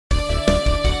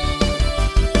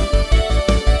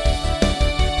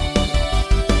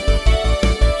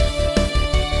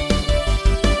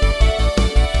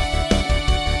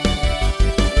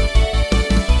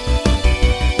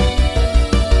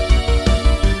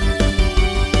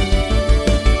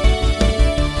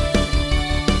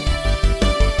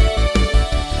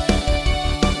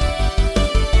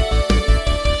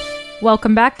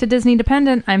Welcome back to Disney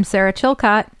Dependent. I'm Sarah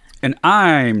Chilcott. And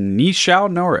I'm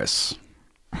Nichelle Norris.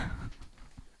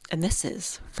 And this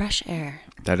is Fresh Air.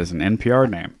 That is an NPR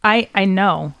name. I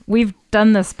know. We've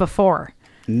done this before.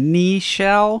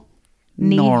 Nichelle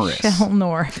Norris. Nichelle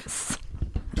Norris.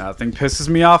 Nothing pisses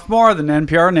me off more than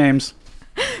NPR names.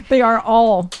 They are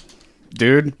all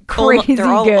Dude. crazy They're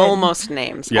all good. almost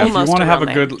names. Yeah, Almost if you want to have a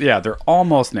real good... name. Yeah, they're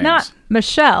almost names. Not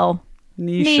Michelle.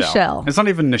 Nichelle. It's not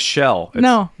even Nichelle. It's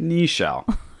No.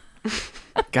 Nichelle.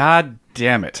 God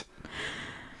damn it.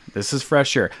 This is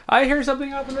Fresh Air. I hear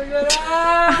something up in the...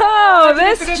 Oh,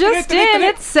 this just in.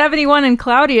 It's 71 and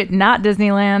cloudy at not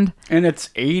Disneyland. And it's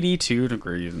 82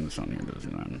 degrees in the sun here in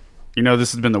Disneyland. You know,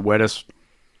 this has been the wettest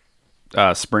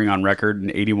spring on record in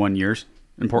 81 years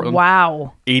in Portland.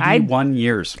 Wow. 81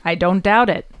 years. I don't doubt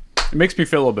it. It makes me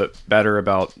feel a little bit better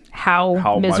about How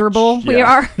much- miserable we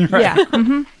yeah. are. Right. Yeah.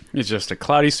 Mhm. It's just a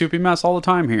cloudy, soupy mess all the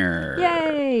time here.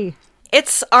 Yay.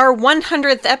 It's our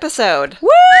 100th episode. Woo!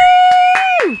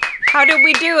 How did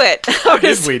we do it? How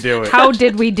did we do it? How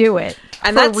did we do it?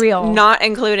 And For that's real. not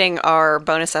including our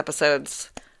bonus episodes,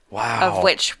 Wow. of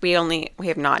which we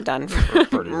have not done for,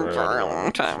 Pretty for a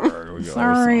long time.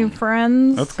 Sorry,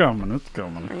 friends. It's coming. It's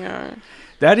coming. Yeah.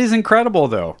 That is incredible,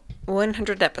 though.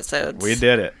 100 episodes. We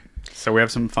did it. So we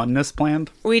have some funness planned.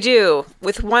 We do.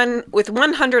 With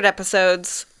 100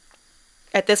 episodes,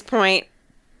 at this point,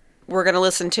 we're going to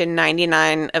listen to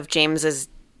 99 of James's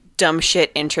dumb shit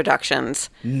introductions.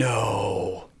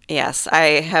 No. Yes,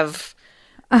 I have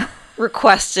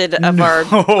requested of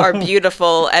our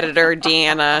beautiful editor,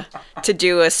 Deanna, to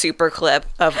do a super clip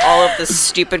of all of the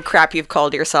stupid crap you've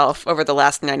called yourself over the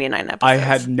last 99 episodes. I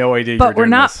had no idea you were But we're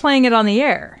doing not this. playing it on the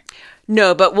air.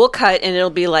 No, but we'll cut and it'll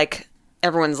be like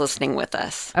everyone's listening with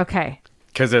us. Okay.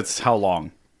 Because it's how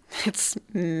long? It's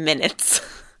minutes.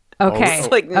 Okay. It's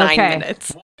like 9 Okay.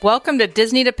 minutes. Welcome to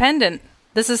Disney Dependent.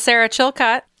 This is Sarah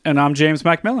Chilcott. And I'm James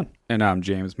Macmillan. And I'm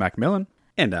James Macmillan.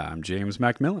 And I'm James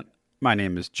Macmillan. My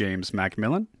name is James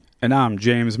Macmillan. And I'm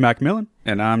James Macmillan.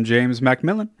 And I'm James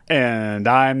Macmillan. And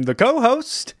I'm the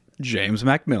co-host, James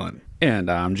Macmillan.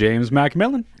 And I'm James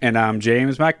Macmillan. And I'm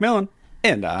James Macmillan.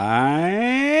 And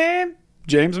I'm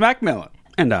James Macmillan.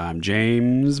 And I'm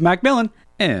James Macmillan.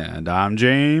 And I'm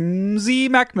James E.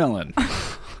 Macmillan.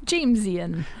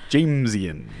 Jamesian.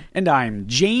 Jamesian. And I'm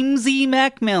Jamesy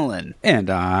Macmillan.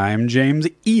 And I'm James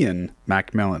Ian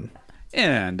Macmillan.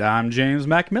 And I'm James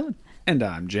Macmillan. And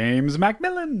I'm James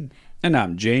Macmillan. And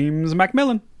I'm James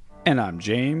Macmillan. And I'm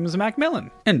James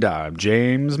Macmillan. And I'm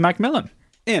James Macmillan.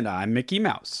 And I'm Mickey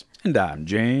Mouse. And I'm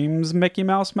James Mickey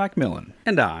Mouse Macmillan.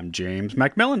 And I'm James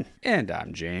Macmillan. And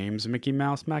I'm James Mickey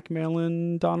Mouse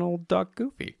Macmillan Donald Duck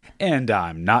Goofy. And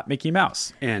I'm not Mickey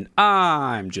Mouse. And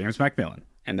I'm James Macmillan.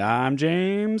 And I'm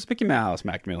James Mickey Mouse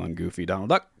Macmillan Goofy Donald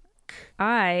Duck.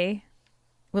 I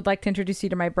would like to introduce you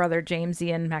to my brother, James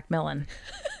Ian Macmillan.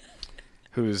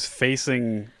 Who's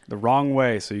facing the wrong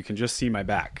way so you can just see my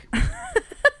back.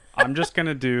 I'm just going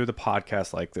to do the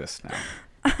podcast like this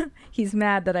now. He's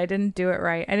mad that I didn't do it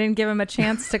right. I didn't give him a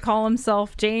chance to call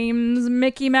himself James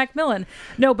Mickey Macmillan.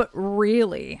 No, but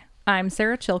really, I'm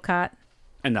Sarah Chilcott.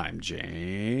 And I'm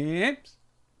James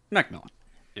Macmillan.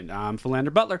 And I'm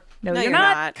Philander Butler. No, No, you're you're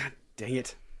not. God dang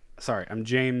it. Sorry, I'm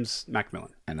James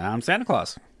Macmillan. And I'm Santa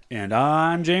Claus. And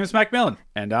I'm James Macmillan.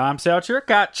 And I'm Sarah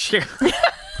Chilcott.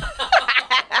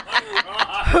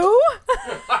 Who?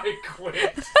 I quit.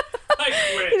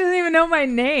 He doesn't even know my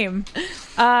name.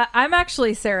 I'm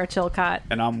actually Sarah Chilcott.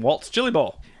 And I'm Walt's Chili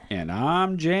Bowl. And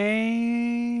I'm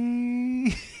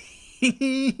James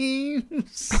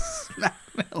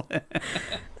Macmillan.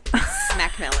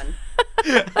 Macmillan.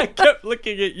 I kept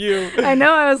looking at you. I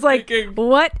know. I was like, Thinking-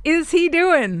 what is he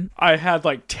doing? I had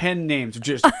like 10 names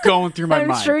just going through my I'm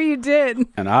mind. sure you did.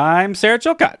 And I'm Sarah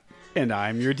Chilcott. And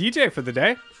I'm your DJ for the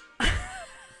day.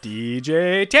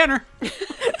 DJ Tanner.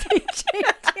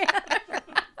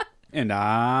 And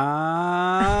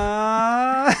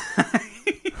I'm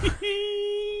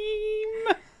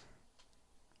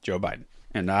Joe Biden.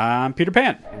 And I'm Peter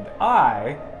Pan. And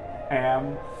I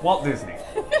am Walt Disney.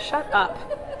 Shut up.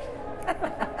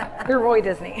 You're Roy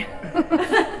Disney.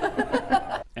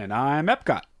 And I'm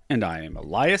Epcot. And I am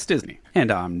Elias Disney.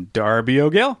 And I'm Darby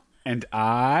O'Gill. And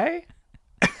I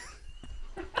can't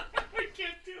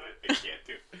do it.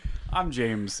 I'm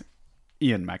James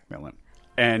Ian Macmillan.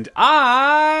 And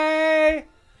I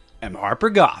am Harper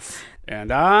Goff.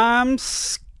 And I'm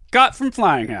Scott from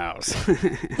Flying House.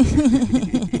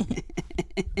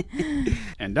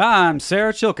 And I'm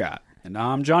Sarah Chilcott. And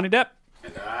I'm Johnny Depp.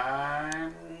 And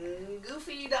I'm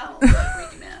Goofy Donald Duck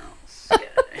Mickey Mouse.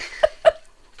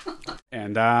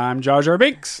 And I'm Jar Jar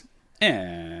Binks. And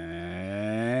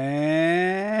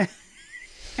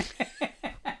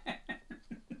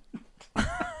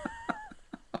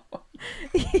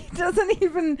He doesn't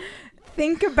even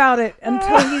think about it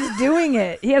until he's doing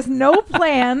it. He has no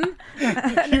plan.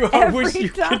 I wish you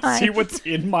could time. see what's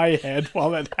in my head while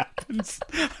that happens.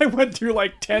 I went through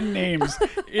like 10 names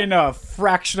in a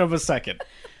fraction of a second.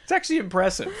 It's actually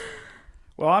impressive.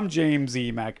 Well, I'm James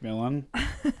E. Macmillan.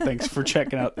 Thanks for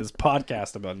checking out this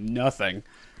podcast about nothing.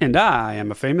 And I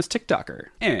am a famous TikToker.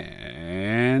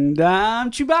 And I'm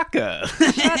Chewbacca.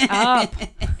 Shut up.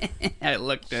 I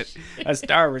looked at a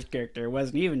Star Wars character. It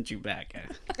wasn't even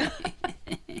Chewbacca.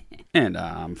 And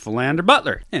I'm Philander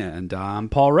Butler. And I'm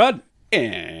Paul Rudd.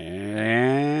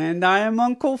 And I am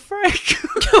Uncle Frank.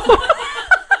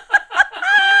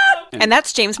 And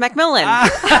that's James Macmillan.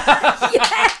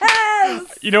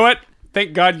 Yes! You know what?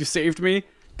 Thank God you saved me.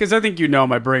 Because I think you know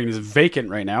my brain is vacant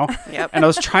right now. Yep. And I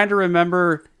was trying to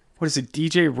remember, what is it,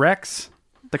 DJ Rex?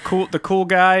 The cool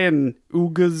guy in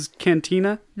Ooga's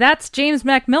Cantina? That's James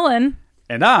Macmillan.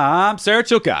 And I'm Sarah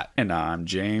Chilcott. And I'm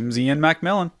James Ian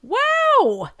Macmillan.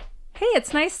 Wow! Hey,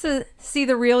 it's nice to see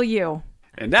the real you.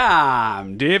 And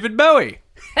I'm David Bowie.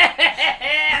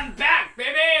 I'm back,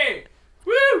 baby!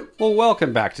 Woo! Well,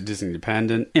 welcome back to Disney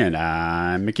Independent. And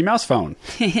I'm Mickey Mouse Phone.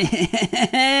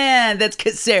 That's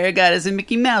because Sarah got us a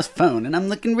Mickey Mouse phone, and I'm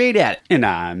looking right at it. And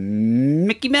I'm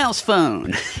Mickey Mouse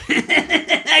Phone.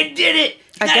 I did it!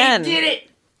 Again. I did it!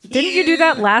 Didn't you do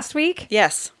that last week?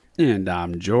 Yes. And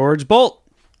I'm George Bolt.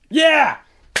 Yeah!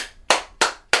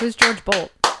 Who's George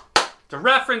Bolt? It's a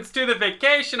reference to the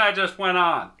vacation I just went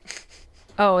on.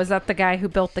 Oh, is that the guy who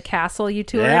built the castle you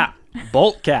toured? Yeah,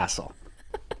 Bolt Castle.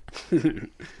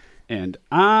 And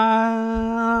I'm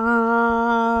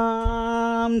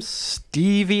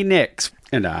Stevie Nicks.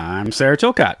 And I'm Sarah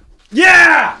Chilcott.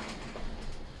 Yeah!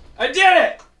 I did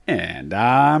it! And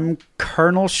I'm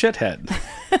Colonel Shithead.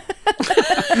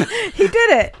 He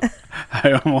did it.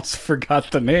 I almost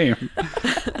forgot the name.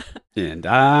 And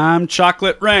I'm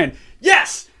Chocolate Rain.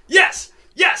 Yes! Yes!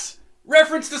 Yes!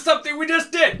 Reference to something we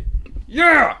just did.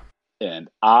 Yeah! And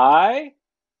I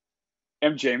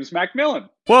am James Macmillan.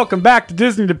 Welcome back to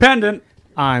Disney Independent.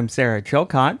 I'm Sarah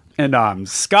Chilcott. And I'm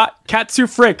Scott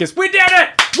Katsufrakis. We did it!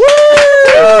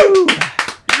 Woo!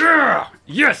 Yeah!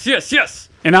 Yes, yes, yes.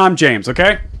 And I'm James,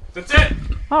 okay? That's it.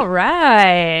 All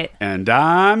right. And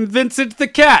I'm Vincent the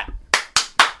Cat.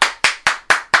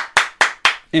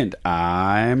 And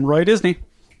I'm Roy Disney.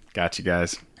 Got you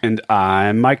guys. And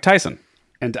I'm Mike Tyson.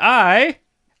 And I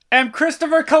am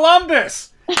Christopher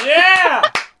Columbus. Yeah!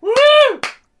 Woo!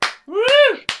 Woo!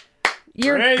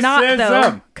 You're not, though,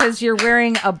 Racism. because you're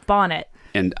wearing a bonnet.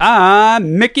 And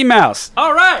I'm Mickey Mouse.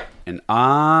 All right. And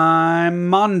I'm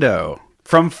Mondo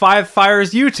from Five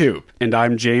Fires YouTube. And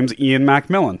I'm James Ian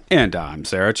Macmillan. And I'm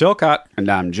Sarah Chilcott. And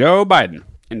I'm Joe Biden.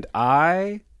 And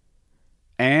I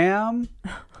am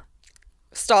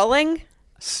Stalling?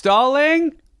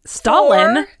 Stalling.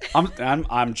 Stalin?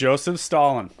 I'm Joseph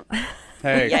Stalin.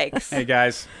 Hey. Yikes. Hey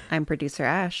guys. I'm producer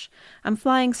Ash. I'm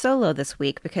flying solo this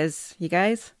week because, you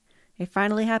guys, it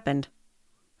finally happened.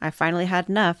 I finally had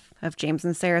enough of James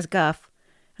and Sarah's guff,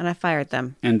 and I fired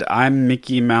them. And I'm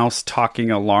Mickey Mouse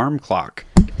talking alarm clock.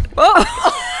 Oh!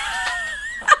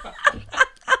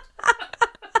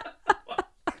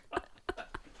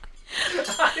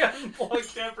 I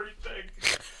unplugged everything.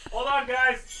 Hold on,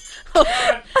 guys. Hold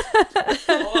on.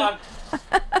 Hold on.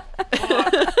 Hold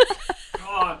on.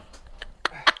 Hold on.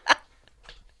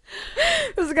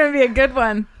 This is going to be a good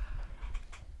one.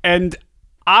 And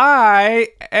I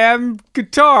am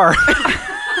guitar.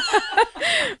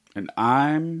 And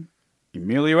I'm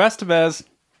Emilio Estevez.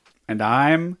 And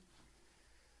I'm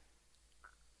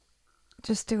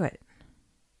Just do it.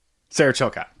 Sarah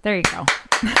Chilcott. There you go.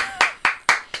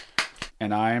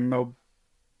 And I'm a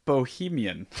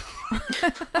Bohemian.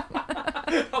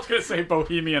 I was going to say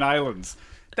Bohemian Islands.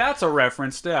 That's a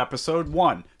reference to episode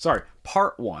 1. Sorry,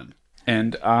 part 1.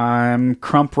 And I'm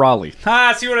Crump Raleigh.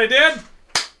 Ah, see what I did?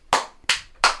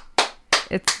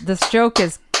 This joke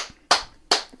is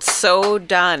So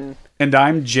done. And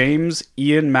I'm James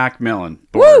Ian Macmillan.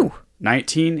 Born Woo!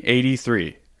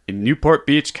 1983 in Newport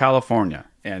Beach, California.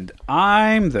 And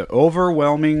I'm the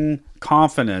overwhelming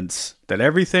confidence that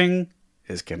everything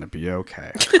is going to be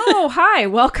okay. Oh, hi.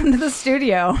 Welcome to the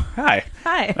studio. Hi.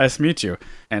 Hi. Nice to meet you.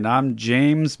 And I'm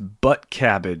James Butt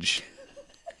Cabbage.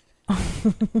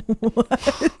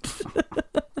 What?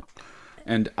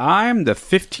 And I'm the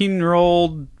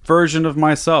 15-year-old version of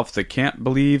myself that can't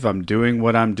believe I'm doing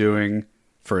what I'm doing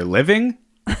for a living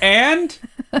and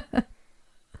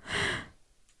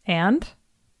And?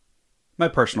 my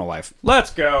personal life.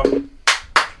 Let's go.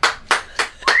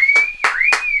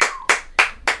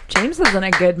 James is in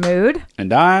a good mood.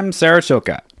 And I'm Sarah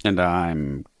Chilcott. And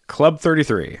I'm Club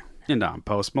 33. And I'm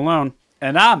Post Malone.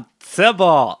 And I'm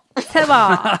Sybil. Tibble.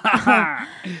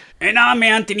 And I'm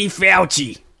Anthony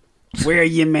Fauci. Wear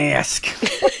your mask.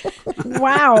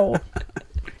 Wow.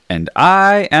 And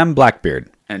I am Blackbeard.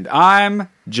 And I'm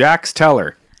Jax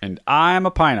Teller. And I'm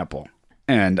a pineapple.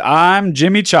 And I'm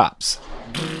Jimmy Chops.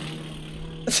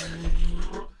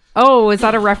 Oh, is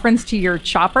that a reference to your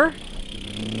chopper?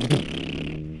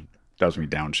 That was me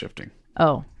downshifting.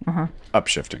 Oh, uh-huh.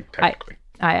 Upshifting, technically.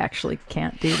 I actually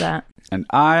can't do that. And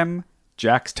I'm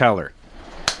Jax Teller.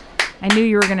 I knew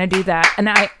you were going to do that, and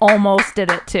I almost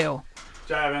did it too.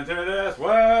 Dive into this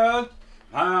world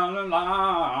all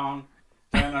alone.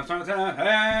 And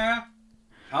I'm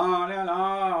all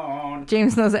alone.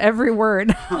 James knows every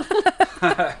word.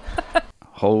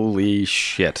 Holy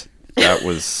shit. That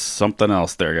was something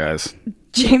else there, guys.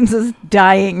 James is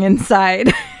dying inside,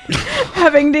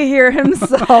 having to hear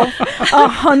himself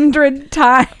 100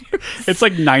 times. It's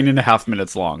like 9.5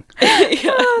 minutes long.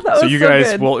 That So was you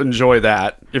guys good. will enjoy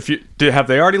that. If you have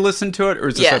they already listened to it, or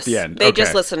is this Yes, at the end? they Okay.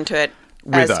 just listened to it,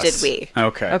 With as us. did we.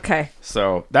 Okay. Okay.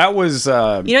 So that was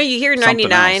You hear something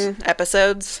 99 else.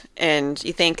 episodes, and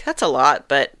you think, that's a lot,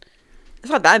 but it's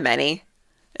not that many.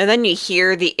 And then you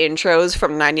hear the intros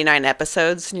from 99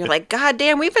 episodes, and you're like, God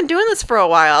damn, we've been doing this for a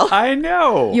while. I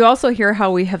know. You also hear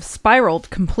how we have spiraled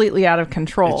completely out of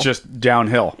control. It's just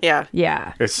downhill. Yeah.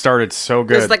 Yeah. It started so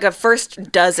good. There's like a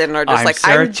first dozen are just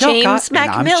Sarah I'm James Chilcott, and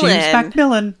I'm Macmillan. James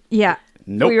Macmillan. Yeah.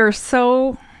 Nope. We are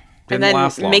so... And Didn't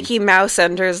last then long. Mickey Mouse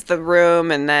enters the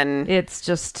room, and then It's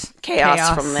just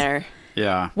chaos from there.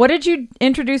 Yeah. What did you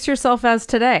introduce yourself as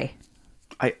today?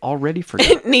 I already forgot.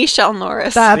 Nichelle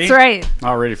Norris. That's See? right.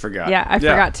 Already forgot. Yeah, I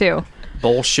forgot too.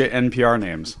 Bullshit NPR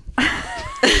names.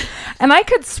 And I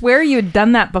could swear you had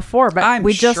done that before, but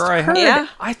we just heard. Yeah.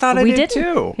 I thought I we did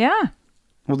didn't. too. Yeah.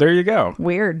 Well, there you go.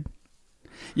 Weird.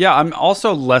 Yeah, I'm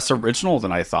also less original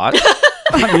than I thought.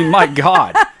 I mean, my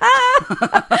God.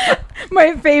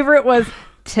 My favorite was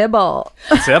Tibble.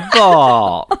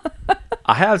 Sybil.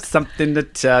 I have something to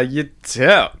tell you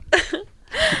too.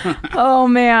 Oh,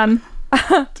 man.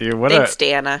 Dude, what Thanks, a...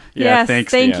 Deanna. Yeah, yes.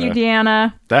 thanks, Thank Deanna. you,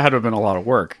 Deanna. That had to have been a lot of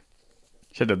work.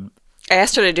 Should have I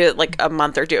asked her to do it like a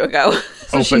month or two ago.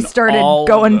 So she opened started all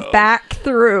going those. back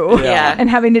through Yeah. and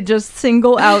having to just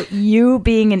single out you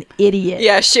being an idiot.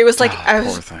 Yeah, she was like, I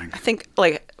poor was, thing. I think,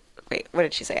 like, wait, what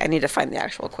did she say? I need to find the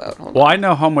actual quote. Hold Well, I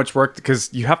know how much work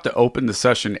because you have to open the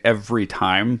session every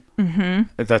time.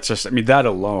 Mm-hmm. That's just, I mean, that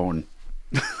alone.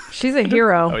 She's a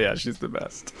hero. Oh yeah, she's the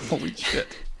best. Holy shit.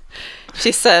 on.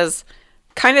 She says,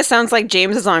 kind of sounds like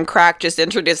James is on crack, just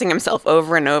introducing himself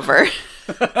over and over.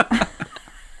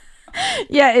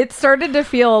 Yeah, it started to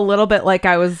feel a little bit like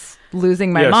I was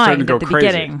losing my Yeah, it's starting mind to at go the crazy.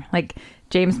 beginning. Like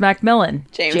James Macmillan.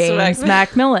 James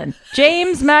Macmillan.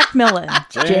 James Macmillan.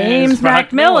 James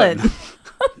Macmillan.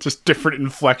 Just different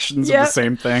inflections Yep. of the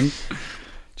same thing.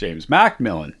 James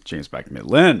Macmillan. James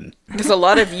Macmillan. There's a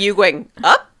lot of you going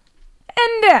up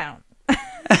And down.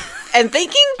 and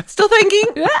thinking, still thinking,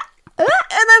 and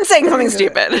then saying something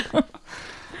stupid.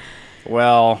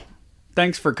 Well,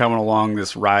 thanks for coming along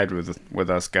this ride with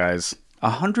us, guys.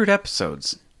 100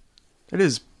 episodes. It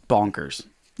is bonkers.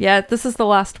 Yeah, this is the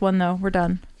last one, though. We're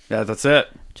done. Yeah, that's it.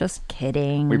 Just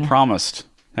kidding. We promised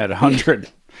at 100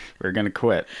 we were going to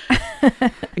quit.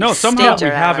 No, somehow Stay we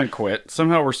down. haven't quit.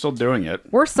 Somehow we're still doing it.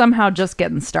 We're somehow just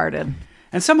getting started.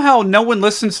 And somehow no one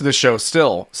listens to the show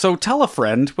still. So tell a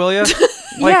friend, will you?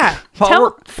 Yeah, While tell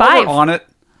while 5. we're on it.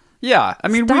 Yeah, I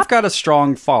mean, we've Stop. got a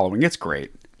strong following. It's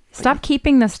great. Stop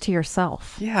keeping this to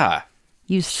yourself. Yeah.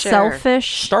 You Sure.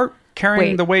 selfish. Start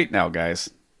carrying Wait. the weight now, guys.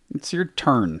 It's your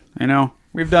turn. You know,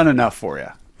 we've done enough for you.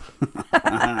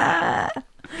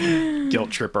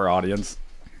 Guilt trip our audience.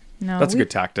 No, That's a we, good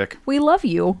tactic. we love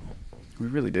you. We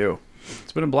really do.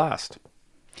 It's been a blast.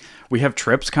 We have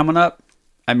trips coming up.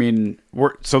 I mean,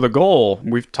 so the goal,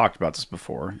 we've talked about this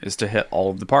before, is to hit all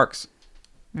of the parks.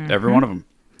 Every one of them.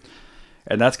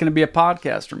 And that's going to be a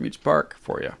podcast from each park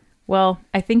for you. Well,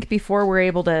 I think before we're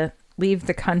able to leave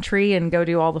the country and go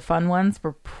do all the fun ones,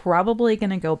 we're probably going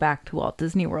to go back to Walt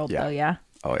Disney World, Yeah. though, yeah?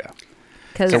 Oh, yeah.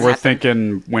 Because So we're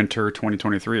thinking winter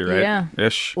 2023, right? Yeah.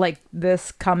 Ish. like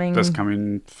this coming This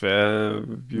coming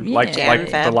Feb. Yeah. Like Jan,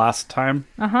 the Feb. last time.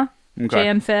 Uh-huh. Okay.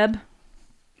 Jan, Feb.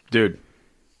 Dude.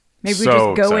 Maybe we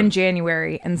So just go in excited.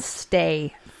 January and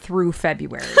stay through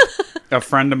February. A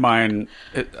friend of mine,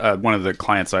 one of the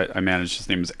clients I manage, his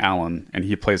name is Alan, and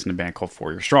he plays in a band called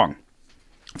 4 Year Strong.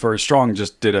 4 Year Strong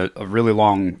just did a really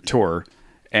long tour,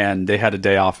 and they had a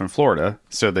day off in Florida.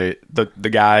 So the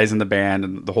guys in the band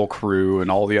and the whole crew and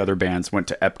all the other bands went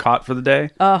to Epcot for the day.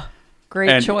 Oh, great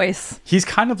And choice. He's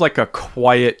kind of like a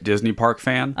quiet Disney park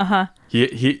fan. Uh-huh.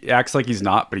 He acts like he's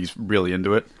not, but he's really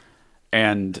into it.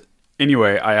 And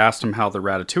anyway, I asked him how the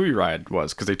Ratatouille ride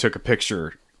was because they took a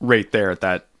picture right there at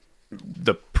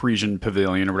the Parisian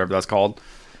Pavilion or whatever that's called.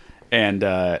 And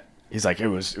he's like, it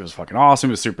was fucking awesome.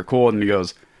 It was super cool. And he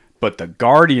goes, but the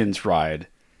Guardians ride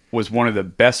was one of the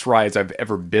best rides I've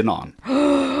ever been on.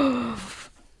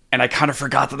 And I kind of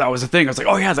forgot that was a thing. I was like,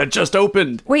 oh yeah, that just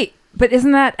opened. Wait, but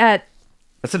isn't that at...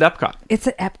 That's at Epcot. It's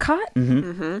at Epcot?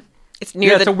 Mm-hmm. It's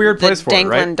near it's a weird place for it,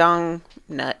 right? Danglin' Dong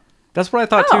Nut. That's what I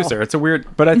thought too, Sarah. It's a weird...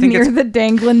 But I think Near the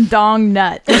Danglin' Dong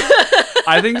Nut.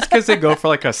 I think it's because they go for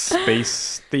like a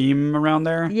space theme around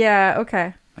there. Yeah,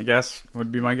 okay. I guess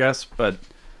would be my guess. But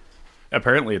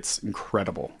apparently it's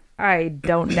incredible. I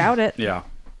don't doubt it. Yeah.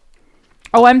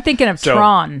 Oh, I'm thinking of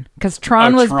Tron, because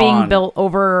Tron was being Tron, built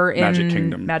over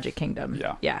in Magic Kingdom.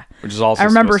 Yeah. Yeah. Which is also I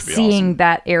remember supposed to be seeing awesome.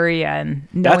 that area and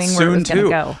knowing That's where it soon was going to too.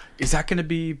 go. Is that going to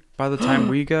be by the time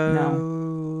we go?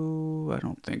 No. I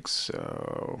don't think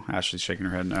so. Ashley's shaking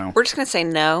her head no. We're just going to say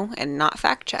no and not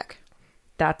fact check.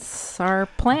 That's our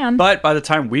plan. But by the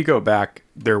time we go back,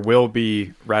 there will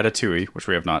be Ratatouille, which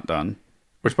we have not done.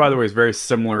 Which, by the way, is very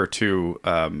similar to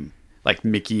like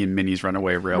Mickey and Minnie's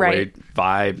Runaway Railway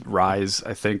vibe, Rise,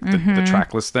 I think, the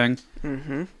trackless thing.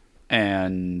 Mm-hmm.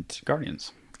 And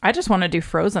Guardians. I just want to do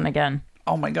Frozen again.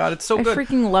 Oh my god, it's so I good.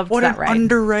 freaking loved what that an ride.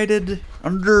 Underrated.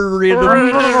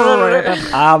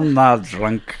 I'm not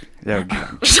drunk. You're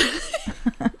drunk.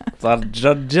 The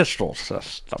judicial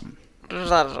system.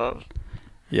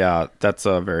 Yeah, that's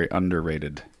a very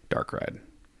underrated dark ride.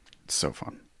 It's so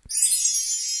fun.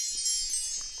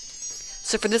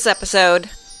 So for this episode,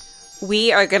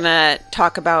 we are going to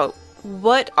talk about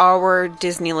what our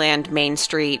Disneyland Main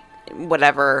Street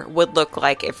whatever would look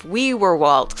like if we were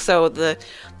Walt. So the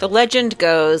legend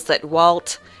goes that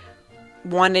Walt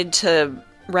wanted to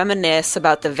reminisce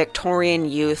about the Victorian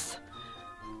youth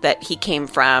that he came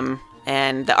from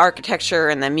and the architecture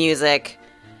and the music.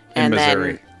 In and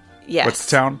Missouri. Then, yes. What's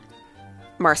the town?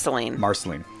 Marceline.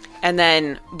 Marceline. And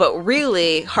then, but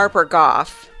really, Harper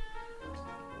Goff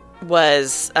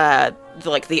was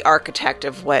the architect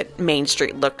of what Main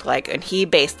Street looked like, and he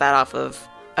based that off of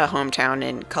a hometown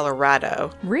in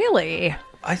Colorado. Really?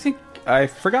 I think I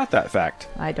forgot that fact.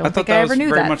 I don't thought think that I was ever knew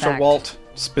very that much fact. a Walt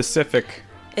specific.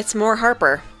 It's more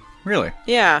Harper. Really?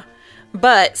 Yeah.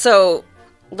 But so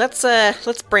let's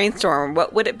brainstorm.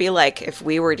 What would it be like if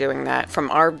we were doing that from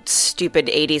our stupid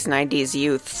 80s, 90s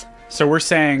youths? So we're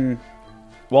saying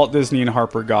Walt Disney and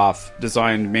Harper Goff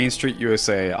designed Main Street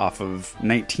USA off of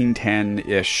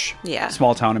 1910-ish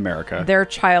small town America. Their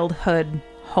childhood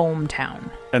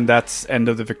hometown. And that's end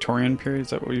of the Victorian period? Is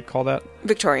that what you'd call that?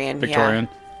 Victorian. Victorian.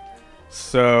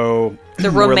 So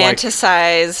The we're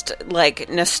romanticized,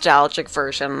 nostalgic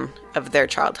version of their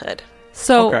childhood.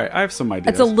 So okay, I have some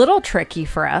ideas. it's a little tricky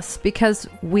for us because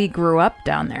we grew up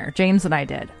down there. James and I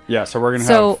did. Yeah, so we're going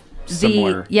to have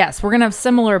similar. Yes, we're going to have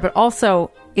similar, but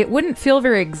also it wouldn't feel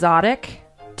very exotic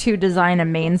to design a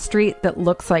main street that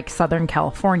looks like Southern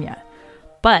California.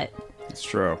 But It's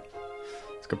true.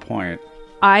 It's a good point.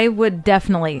 I would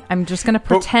definitely, I'm just going to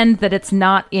pretend that it's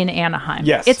not in Anaheim.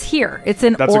 Yes. It's here. It's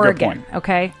in That's a good Oregon. point.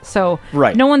 Okay? So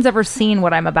Right. no one's ever seen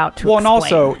what I'm about to Well, explain. and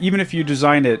also, even if you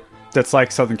design it that's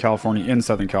like Southern California in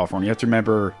Southern California, you have to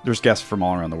remember there's guests from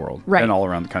all around the world. Right. And all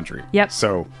around the country. Yep.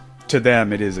 So to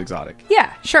them, it is exotic.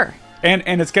 Yeah, sure. And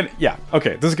it's going to, yeah,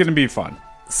 okay, this is going to be fun.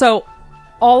 So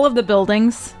all of the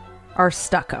buildings are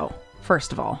stucco,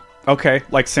 first of all. Okay,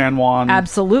 like San Juan.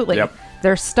 Absolutely. Yep.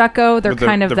 They're stucco. They're With the-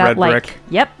 kind of the that red like brick.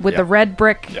 Yep, with the Yep. red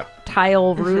brick Yep.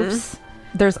 tile roofs.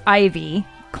 There's ivy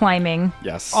climbing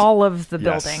Yes. all of the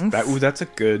Yes. buildings. That's a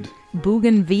good.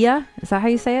 Bougainvillea, is that how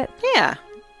you say it? Yeah.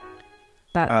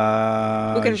 That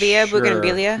Bougainvillea,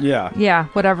 bougainvillea? Yeah. yeah,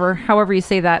 whatever, however you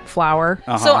say that flower.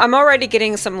 So I'm already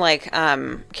getting some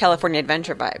California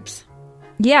Adventure vibes.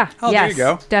 Yeah, Oh, yes, there you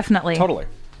go. definitely. Totally.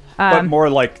 But more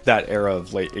like that era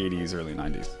of late 80s, early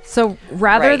 90s. So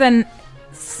rather Right. than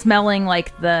smelling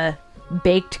like the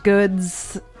baked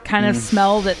goods kind of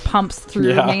smell that pumps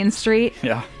through Yeah. Main Street,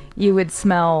 Yeah. you would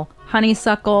smell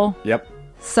honeysuckle, Yep.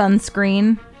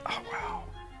 sunscreen.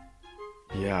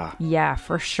 Yeah. Yeah,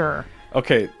 for sure.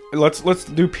 Okay, let's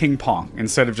do ping pong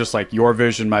instead of just like your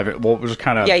vision, my vision. We'll just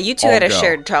kind of Yeah, you two had a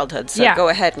shared childhood, so Yeah. go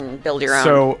ahead and build your own.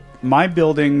 So my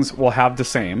buildings will have the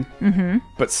same,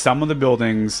 but some of the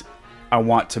buildings I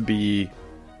want to be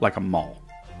like a mall,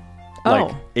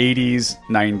 like Oh. 80s,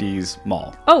 90s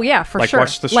mall. Oh yeah, for Like sure.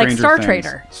 watch the Like Stranger Star Things.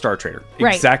 Trader. Star Trader,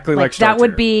 Right. exactly like Star that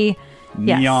Trader. would be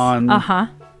Neon. Yes. Uh-huh.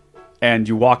 And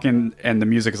you walk in, and the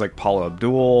music is like Paula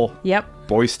Abdul, Yep.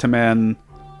 Boys to Men.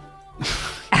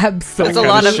 Absolutely. there's a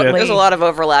lot of shit. there's a lot of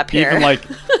overlap here. Even like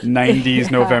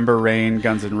 90s November Rain,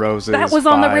 Guns N' Roses. That was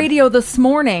on the 5. radio this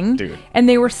morning. Dude. And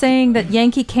they were saying that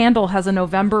Yankee Candle has a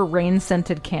November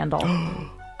rain-scented candle.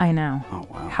 I know. Oh,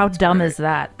 wow. How That's dumb great. is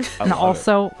that? And love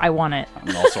also, I want it.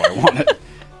 And also, I want it.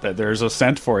 That there's a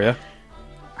scent for you.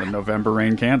 The November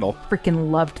Rain candle.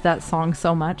 Freaking loved that song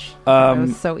so much. It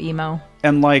was so emo.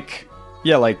 And like,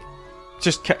 yeah, like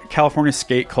just California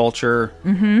skate culture.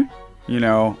 Mm-hmm. You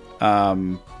know,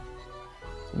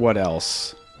 what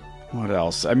else? What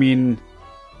else? I mean,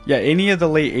 yeah, any of the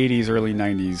late 80s, early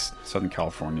 90s Southern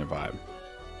California vibe, I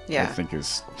Yeah. think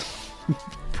is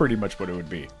pretty much what it would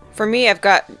be. For me, I've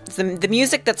got the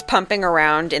music that's pumping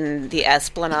around in the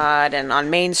Esplanade and on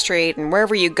Main Street and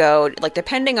wherever you go, like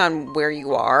depending on where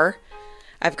you are.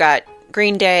 I've got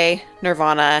Green Day,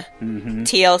 Nirvana,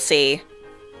 TLC,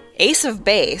 Ace of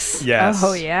Base, Yes.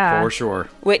 Oh, yeah. For sure.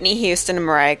 Whitney Houston and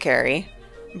Mariah Carey,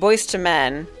 Boyz II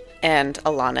Men, and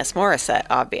Alanis Morissette,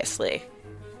 obviously.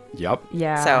 Yep.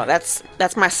 Yeah. So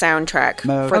that's my soundtrack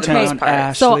for the Motown most part.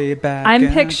 Ash. So Ashley back I'm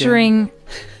again. picturing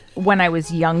when I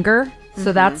was younger.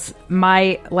 So that's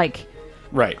my, like,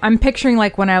 Right. I'm picturing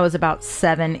like when I was about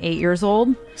 7, 8 years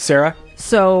old. Sarah?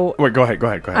 So Wait, go ahead.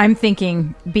 I'm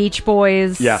thinking Beach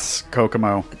Boys. Yes,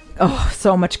 Kokomo. Oh,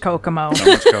 so much Kokomo. So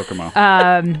much Kokomo.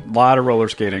 A lot of roller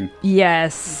skating.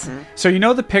 Yes. So you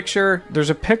know the picture? There's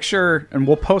a picture, and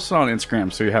we'll post it on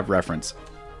Instagram so you have reference.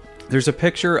 There's a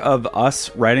picture of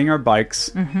us riding our bikes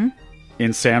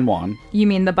in San Juan. You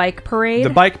mean the bike parade? The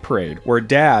bike parade, where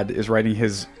Dad is riding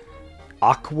his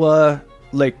aqua,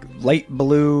 like light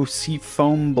blue, sea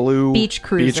foam blue Beach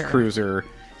cruiser. Beach cruiser.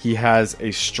 He has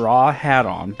a straw hat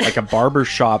on, like a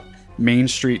barbershop Main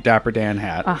Street Dapper Dan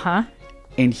hat. Uh-huh.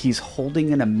 And he's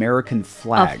holding an American A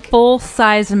flag.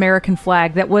 full-size American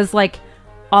flag that was like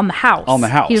on the house. On the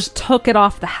house. He just took it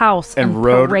off the house And and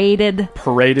rode- paraded.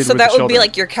 Paraded So with that the would be children.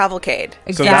 like your cavalcade.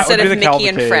 So that Instead would be of the Mickey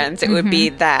and cavalcade. Friends, it would be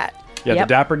that. Yeah, Yep. the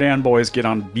Dapper Dan boys get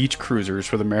on beach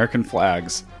cruisers with American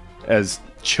flags as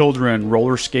children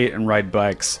roller skate and ride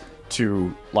bikes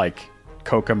to like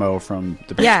Kokomo from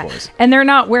the Beach Yeah. Boys. And they're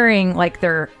not wearing like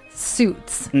their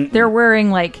suits. They're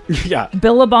wearing like Yeah,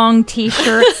 Billabong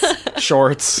t-shirts,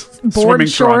 shorts, board swimming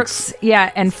shorts, trunks,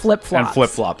 yeah, and flip-flops. and flip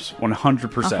flops.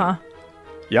 100%. Uh-huh.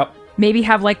 Yep. Maybe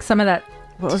have like some of that,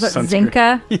 what was it, Sunscreen.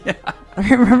 Zinca? Yeah.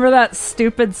 Remember that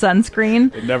stupid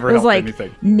sunscreen? It never was helped like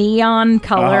anything. neon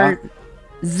color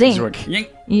zinc. Just went, "Yink."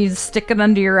 You stick it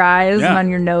under your eyes Yeah. and on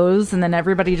your nose, and then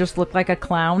everybody just looked like a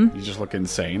clown. You just look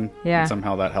insane. Yeah. And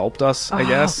somehow that helped us, I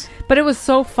guess. But it was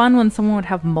so fun when someone would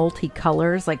have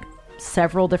multicolors, like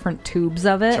several different tubes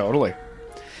of it. Totally.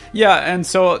 Yeah, and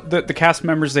so the cast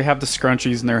members, they have the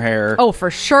scrunchies in their hair. Oh,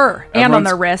 for sure. And on Everyone's-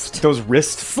 their wrist. Those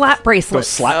wrist Slap those bracelets.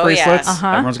 slap Oh, yeah. bracelets. Uh-huh.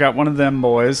 Everyone's got one of them,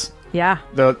 boys. Yeah.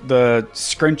 The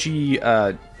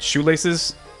scrunchy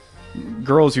shoelaces.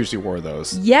 Girls usually wore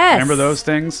those. Yes. Remember those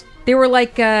things? They were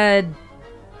like a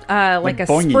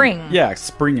boingy. spring. Yeah,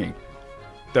 springy.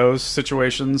 Those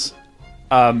situations.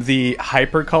 The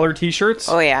hyper color t-shirts.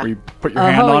 Oh, yeah. Where you put your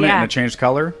hand on it yeah. and it changed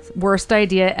color. Worst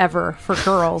idea ever for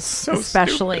girls, So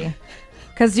especially.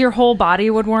 Because your whole body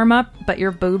would warm up, but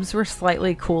your boobs were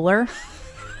slightly cooler.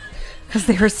 Because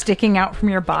they were sticking out from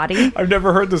your body. I've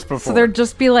never heard this before. So there'd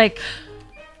just be like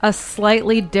a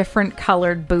slightly different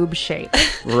colored boob shape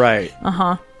right.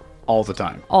 Uh-huh. All the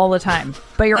time. all the time.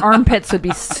 But your armpits would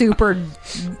be super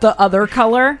the other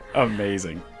color.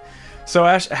 Amazing. So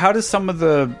Ash, how does some of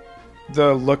the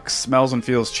looks, smells, and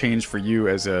feels change for you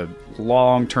as a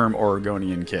long-term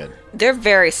Oregonian kid? They're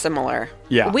very similar.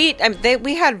 Yeah. We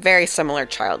had very similar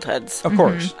childhoods. Of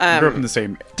course. You grew up in the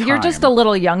same time. You're just a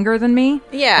little younger than me.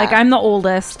 Yeah. Like I'm the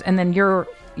oldest, and then you're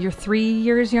 3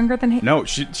 years younger than him. No,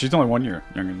 she's only 1 year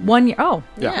younger than me. 1 year. Oh,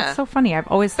 Yeah. That's so funny. I've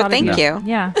always thought thank of you. you.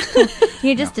 Yeah.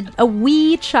 You're just a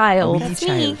wee child. That's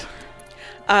me.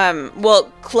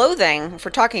 Well, clothing, if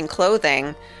we're talking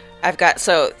clothing, I've got,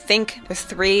 think the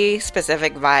 3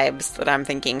 specific vibes that I'm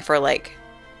thinking for, like,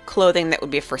 clothing that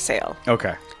would be for sale.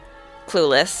 Okay.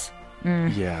 Clueless.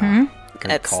 Yeah.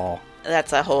 Good That's- call.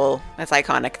 That's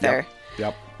iconic there.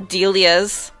 Yep.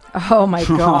 Delia's Oh my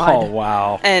Oh, god.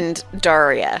 wow. and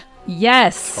Daria.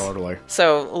 Yes. Totally.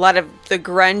 So a lot of the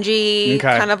grungy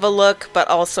Okay. kind of a look, but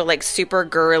also like super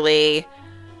girly.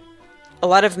 A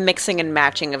lot of mixing and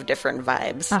matching of different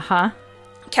vibes. Uh-huh.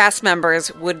 Cast members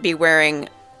would be wearing,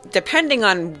 depending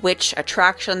on which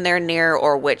attraction they're near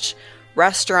or which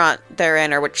restaurant they're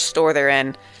in or which store they're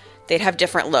in, they'd have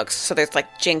different looks. So there's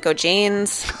like Jinko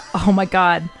jeans. Oh my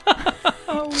god.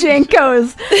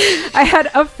 Jenkos. I had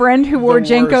a friend who wore The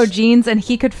Jenko worst. jeans, and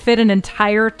he could fit an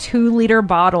entire 2-liter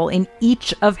bottle in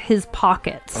each of his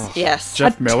pockets. Yes.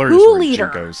 Jeff A Miller is wearing 2-liter.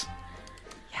 Jinkos.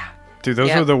 Yeah. Dude, those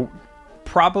Yep. are the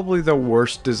probably the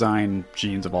worst design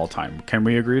jeans of all time. Can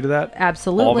we agree to that?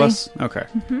 Absolutely. All of us? Okay.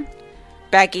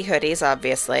 Baggy hoodies,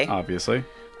 obviously. Obviously.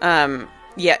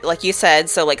 Yeah, like you said,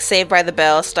 so like Saved by the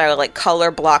Bell style, like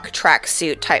color block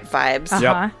tracksuit type vibes.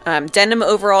 Yep. Denim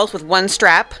overalls with one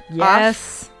strap off.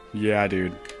 Yes. Yeah,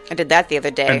 dude. I did that the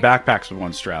other day. And backpacks with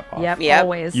one strap off. Yep.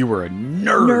 Always. You were a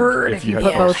nerd, if you had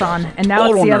put both on. And now it's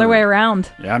Total the other nerd. way around.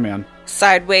 Yeah, man.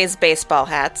 Sideways baseball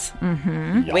hats. Yup.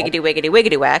 Wiggity, wiggity,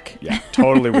 wiggity whack. Yeah,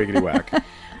 totally wiggity whack.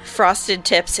 Frosted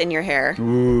tips in your hair.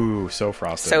 Ooh, so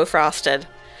frosted. So frosted.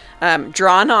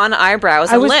 Drawn on eyebrows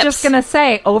I and was lips. just going to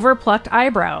say overplucked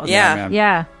eyebrows. Yeah. man.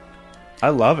 Yeah. I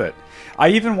love it. I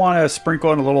even want to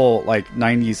sprinkle in a little like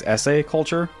 90s essay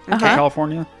culture in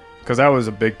California because that was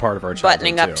a big part of our childhood.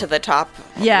 Buttoning up too. to the top.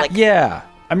 Yeah. Like, Yeah.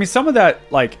 I mean, some of that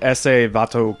like essay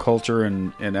vato culture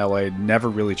in LA never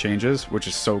really changes, which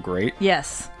is so great.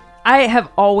 Yes. I have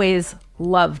always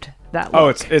loved that look.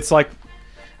 Oh, it's like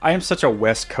I am such a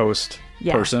West Coast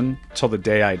Yeah. person till the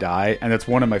day I die, and it's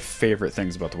one of my favorite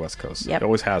things about the West Coast. Yep. It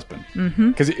always has been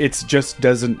because it just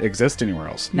doesn't exist anywhere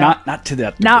else. No. Not to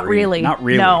that. Not degree. really. Not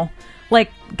really. No. Like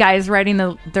guys riding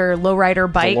their lowrider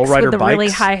bikes lowrider with the really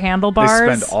bikes, high handlebars.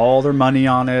 They spend all their money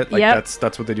on it. Like Yep.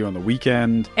 that's what they do on the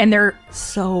weekend. And they're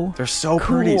so They're so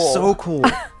pretty, so cool.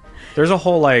 There's a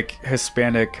whole like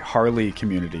Hispanic Harley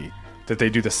community that they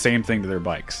do the same thing to their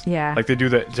bikes. Yeah. Like they do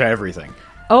that to everything.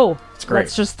 Oh, great.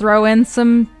 let's just throw in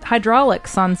some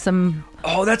hydraulics on some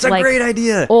Oh, that's a Like, great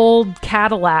idea. old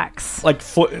Cadillacs. Like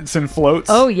it's in floats.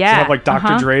 Oh, yeah. To have like Dr.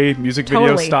 Uh-huh. Dre music video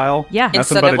Totally. style. Yeah. Nothing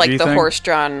instead but of a like G the thing.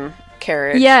 horse-drawn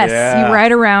carriage. Yes, Yeah. you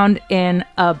ride around in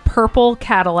a purple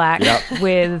Cadillac Yep.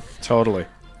 with Totally.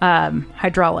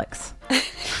 hydraulics.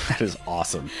 That is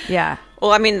awesome. Yeah.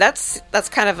 Well, I mean, that's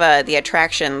kind of the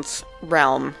attractions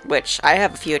realm, which I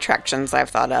have a few attractions I've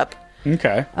thought up.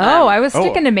 Okay. Oh, I was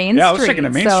sticking to Main Street. yeah, I was sticking to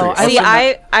Main so Street. See,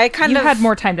 I kind you of had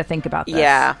more time to think about this.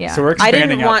 Yeah. So we're I expanding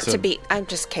didn't out want to to be. I'm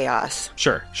just chaos.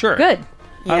 Sure. Good.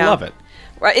 You I know? love it.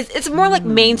 Right? It's more like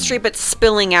Main Street, but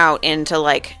spilling out into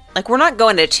like we're not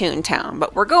going to Toontown,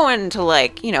 but we're going to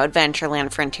like Adventureland,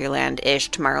 Frontierland ish,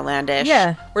 Tomorrowland ish.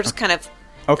 Yeah. We're just kind of.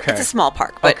 Okay. It's a small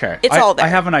park, but Okay. it's all there. I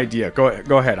have an idea. Go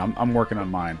ahead. I'm working on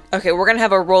mine. Okay, we're gonna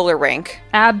have a roller rink,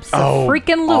 Absolutely,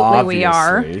 we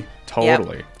are. obviously.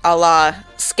 Totally. Yep. A la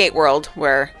Skate World,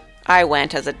 where I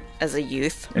went as a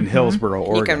youth. In Hillsboro, You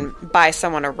Oregon. can buy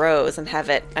someone a rose and have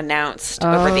it announced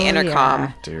over the Oh, intercom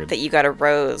yeah. Dude. that you got a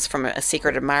rose from a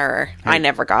secret admirer. I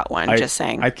never got one, just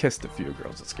saying. I kissed a few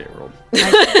girls at Skate World.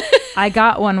 I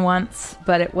got one once,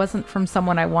 but it wasn't from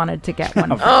someone I wanted to get one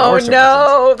from. oh course it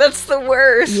no, that's the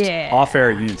worst. Yeah, Off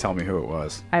air, you need to tell me who it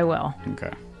was. I will.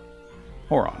 Okay.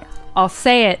 Or on air. I'll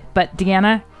say it, but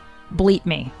Deanna, bleep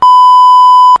me.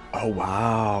 Oh,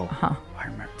 wow. I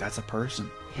remember. That's a person.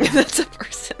 That's a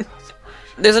person.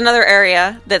 There's another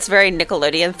area that's very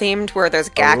Nickelodeon themed where there's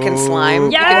gack and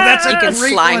slime. Yes! You can, that's a you can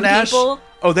great slime one, Ash. people.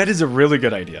 Oh, that is a really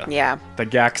good idea. Yeah. The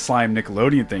Gak Slime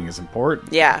Nickelodeon thing is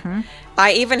important. Yeah.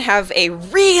 I even have a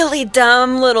really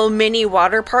dumb little mini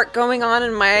water park going on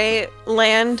in my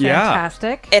land. Yeah.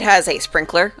 Fantastic. It has a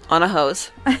sprinkler on a hose,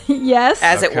 Yes.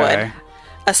 as it Okay. would,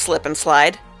 a slip and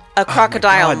slide, a Oh my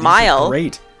crocodile God, these are mile,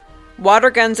 Great. water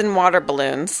guns and water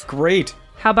balloons. Great.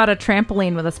 How about a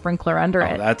trampoline with a sprinkler under Oh,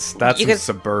 it? that's You some could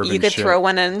suburban You could shit. throw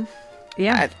one in.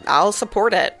 Yeah. I'll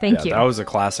support it. Thank you. That was a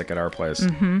classic at our place.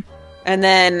 And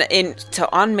then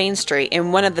on Main Street,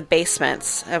 in one of the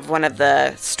basements of one of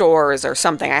the stores or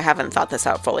something, I haven't thought this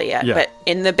out fully yet, Yeah. but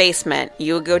in the basement,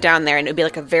 you would go down there and it would be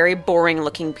like a very boring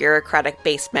looking bureaucratic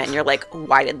basement. And you're like,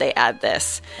 why did they add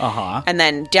this? Uh-huh. And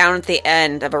then down at the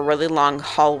end of a really long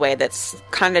hallway that's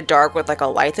kind of dark with like a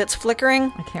light that's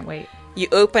flickering, I can't wait. you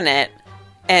open it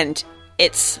and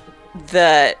it's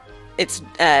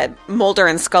Mulder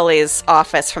and Scully's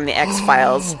office from the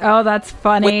X-Files. Oh, that's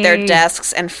funny. With their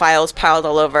desks and files piled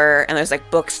all over, and there's like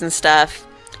books and stuff.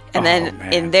 And then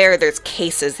man. in there's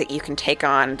cases that you can take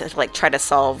on to like try to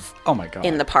solve Oh my God.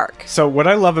 in the park. So what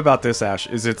I love about this, Ash,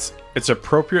 is it's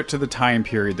appropriate to the time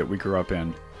period that we grew up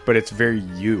in, but it's very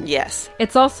you. Yes.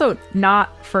 It's also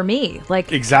not for me.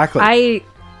 Like Exactly.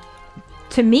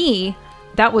 To me,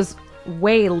 that was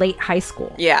way late high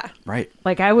school. Yeah. Right.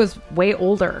 Like I was way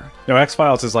older. No,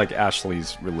 X-Files is like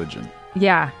Ashley's religion.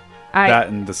 Yeah. That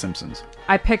and The Simpsons.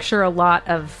 I picture a lot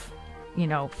of,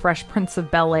 Fresh Prince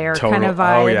of Bel-Air kind of Oh,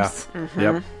 vibes.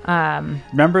 yeah. Yep.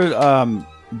 Remember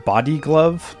Body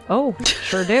Glove? Oh,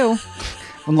 sure do.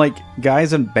 When like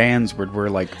guys in bands would wear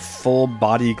like full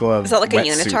body glove. Is that like a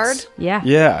wetsuits. unitard? Yeah.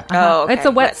 Yeah. Oh, okay. It's a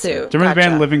wetsuit. Wetsuit. Do you remember the Gotcha.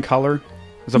 band Living Color? It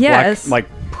was a Yes. black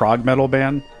like prog metal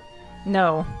band.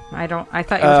 No, I don't. I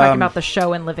thought you were talking about the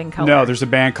show In Living Color. No, there's a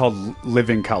band called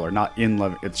Living Color, not In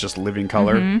Living. It's just Living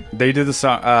Color. Mm-hmm. They did the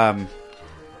song,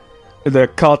 The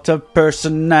Cult of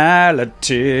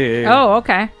Personality. Oh,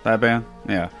 okay. That band?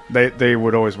 Yeah. They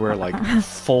would always wear like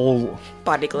full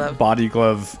Body glove. body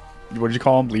glove. What did you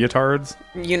call them? Leotards?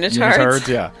 Unitards.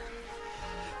 Yeah.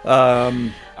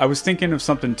 I was thinking of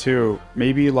something too.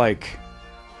 Maybe like,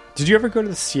 did you ever go to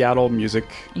the Seattle Music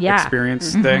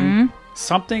Experience thing?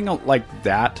 Something like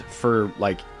that for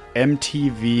like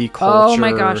MTV culture. Oh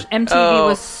my gosh, MTV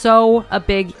was so a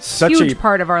big, Such huge a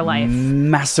part of our life.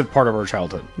 Massive part of our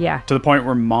childhood. Yeah. To the point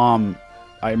where mom,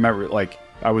 I remember like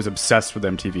I was obsessed with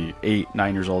MTV. 8,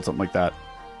 9 years old, something like that.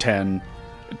 10.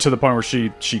 To the point where she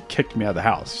kicked me out of the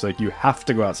house. She's like, you have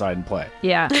to go outside and play.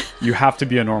 Yeah. You have to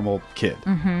be a normal kid.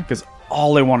 Because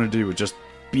all I wanted to do was just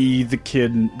be the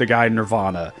kid, the guy in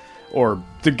Nirvana, or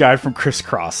the guy from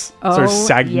Crisscross. Sort of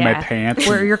sagging my pants.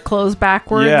 Wear your clothes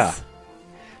backwards. Yeah.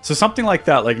 So something like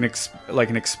that, like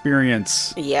an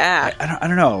experience. Yeah. I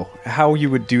don't know how you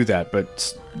would do that, but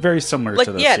it's very similar Like,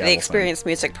 to the yeah, Seattle the Experience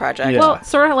Music Project. Yeah. Well,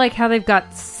 sort of like how they've got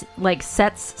like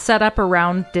sets set up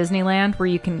around Disneyland where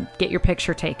you can get your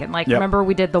picture taken. Like, Yep. remember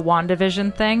we did the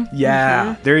WandaVision thing? thing.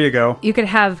 Yeah, there you go. You could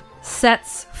have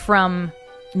sets from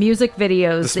music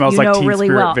videos that Smells you Like know Teen really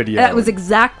Spirit well. video. That was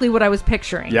exactly what I was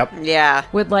picturing. Yep. Yeah.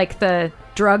 With like the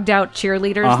drugged out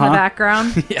cheerleaders in the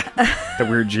background. The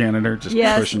weird janitor just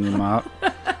Yes. pushing them out.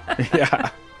 Yeah,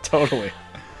 totally.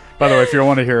 By the way, if you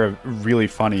want to hear a really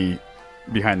funny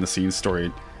behind the scenes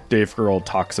story, Dave Grohl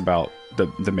talks about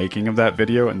the making of that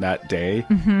video and that day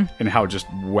and how just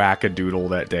wackadoodle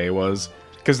that day was.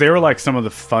 Because they were like some of the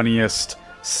funniest,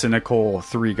 cynical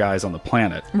 3 guys on the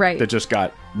planet. Right. That just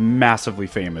got massively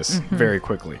famous very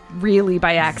quickly. Really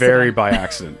by accident. Very by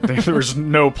accident. There was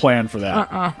no plan for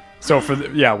that. So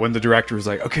when the director was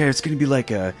like, okay, it's going to be like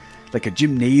a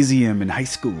gymnasium in high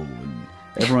school and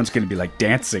everyone's going to be like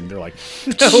dancing. They're like,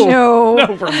 No.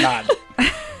 no, we're not.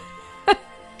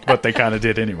 But they kind of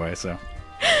did anyway, so.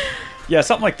 Yeah,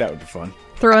 something like that would be fun.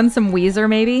 Throw in some Weezer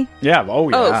maybe. Yeah, oh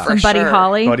yeah. Oh, for Some Buddy sure.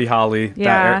 Holly. Buddy Holly,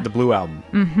 Yeah. the Blue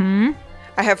Album.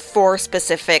 I have 4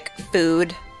 specific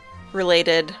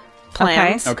food-related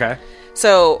plans. Okay.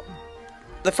 So,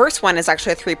 the first one is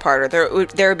actually a 3-parter.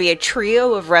 There would be a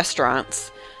trio of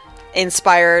restaurants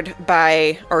inspired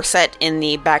by or set in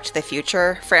the Back to the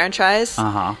Future franchise.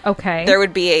 Uh-huh. Okay. There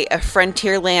would be a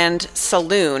Frontierland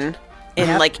saloon in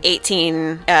like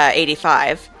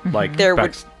 1885. Like There Back,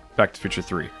 would- Back to the Future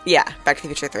 3. Yeah, Back to the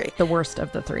Future 3. the worst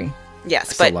of the 3. Yes,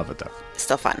 I still but love it though.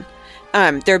 still fun.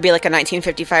 There would be like a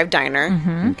 1955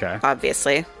 diner, Okay.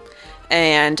 obviously,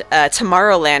 and a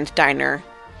Tomorrowland diner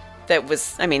that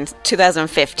was,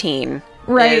 2015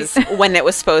 Right. is when it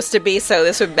was supposed to be, so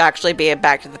this would actually be a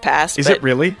Back to the Past. Is but- it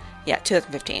really? Yeah,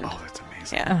 2015. Oh, that's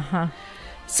amazing. Yeah.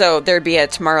 So there'd be a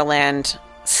Tomorrowland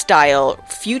style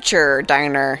future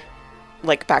diner,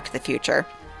 like Back to the Future.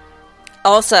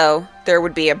 Also, there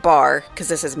would be a bar, because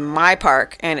this is my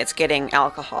park, and it's getting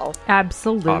alcohol.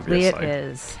 Absolutely Obviously. it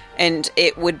is. And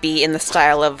it would be in the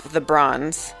style of the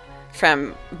Bronze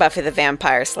from Buffy the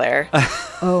Vampire Slayer.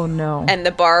 Oh no. And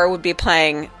the bar would be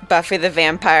playing Buffy the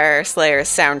Vampire Slayer's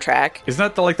soundtrack.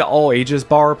 Isn't that the all ages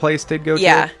bar place they'd go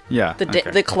Yeah. to? Yeah. The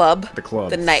okay. the club. The club.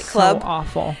 The So nightclub.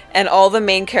 awful. And all the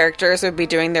main characters would be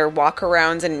doing their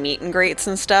walk-arounds and meet and greets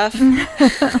and stuff.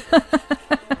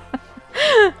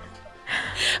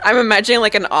 I'm imagining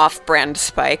like an off-brand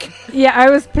Spike. Yeah, I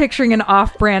was picturing an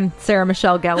off-brand Sarah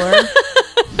Michelle Gellar.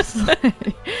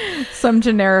 Some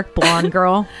generic blonde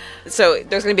girl. So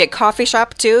there's going to be a coffee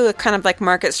shop too, kind of like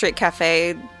Market Street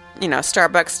Cafe,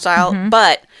 Starbucks style.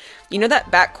 But you know that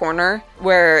back corner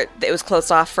where it was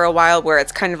closed off for a while, where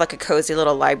it's kind of like a cozy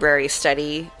little library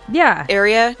study Yeah.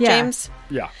 area, Yeah. James?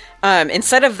 Yeah.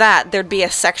 Instead of that, there'd be a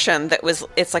section that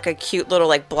it's like a cute little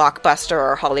like Blockbuster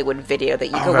or Hollywood video that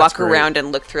you could that's walk great. around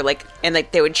and look through, and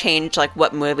they would change like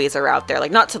what movies are out there,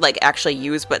 like not to like actually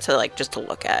use, but to like just to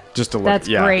look at. Just to look. That's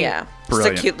yeah. great. Yeah,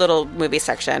 Brilliant. just a cute little movie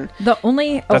section. The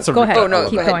only That's a- go ahead. Oh, no,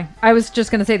 keep go ahead. going. I was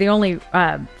just going to say the only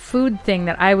food thing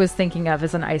that I was thinking of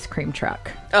is an ice cream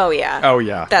truck. Oh yeah, Oh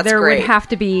yeah. that's there great. would have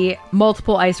to be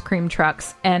multiple ice cream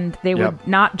trucks, and they would Yep.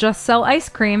 not just sell ice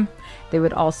cream; they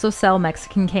would also sell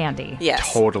Mexican candy.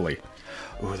 Yes, Totally.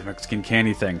 Ooh, the Mexican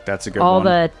candy thing. That's a good All one.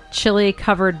 the chili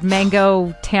covered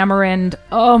mango, tamarind.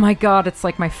 Oh my god, it's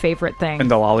like my favorite thing.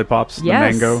 And the lollipops.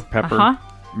 Yes. The mango, pepper. Uh-huh.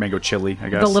 Mango chili, I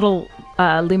guess. The little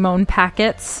limon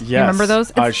packets. You Yes, remember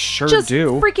those? I It's sure just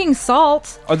do. Freaking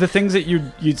salt. Are the things that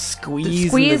you'd squeeze?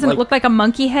 Squeeze and it looked like a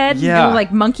monkey head. Yeah. They were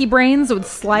like monkey brains that would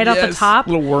slide out the Yes, top.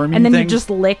 little wormy and then you things. just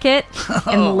lick it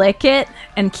and lick it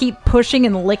and keep pushing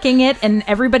and licking it, and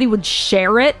everybody would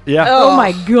share it. Yeah. Oh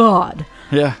my god.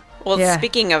 Yeah. Well, Yeah.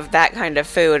 speaking of that kind of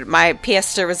food, my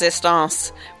pièce de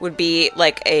résistance would be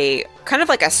like a kind of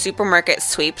like a supermarket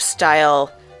sweep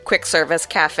style quick service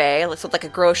cafe. It's like a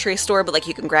grocery store, but like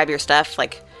you can grab your stuff,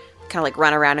 like kind of like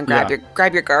run around and grab Yeah.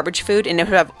 your garbage food, and it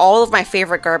would have all of my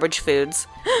favorite garbage foods,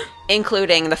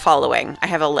 including the following. I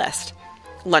have a list: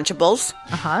 Lunchables.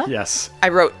 Yes. I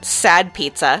wrote sad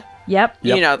pizza. Yep.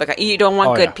 Yep. You know, you don't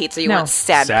want Oh, good yeah. pizza. You No. want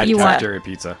sad Sad pizza. cafeteria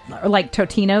pizza. Or like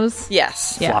Totino's.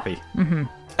 Yes. Yeah. Floppy.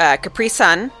 Capri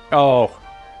Sun, Oh.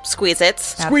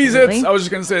 Squeeze-Its, Squeeze Absolutely. it. I was just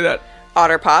going to say that.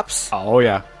 Otter Pops, Oh,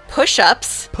 yeah.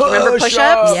 Push-Ups. Remember Push-Ups.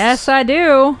 Push-Ups? Yes, I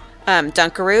do.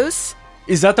 Dunkaroos.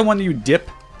 Is that the one that you dip?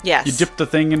 Yes. You dip the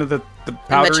thing into the and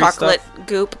powdery the chocolate stuff?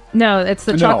 goop. No, it's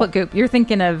the No. chocolate goop. You're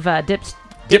thinking of dips.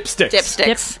 Dipsticks.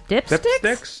 Dipsticks.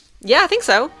 Dipsticks? Yeah, I think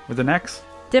so. With an X?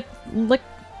 Dip, lick,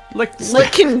 Lick.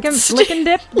 Licking lick, stick. lick and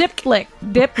dip, dip, lick,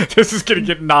 dip. This is going to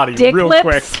get naughty Dick real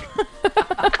lips? quick.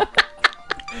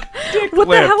 What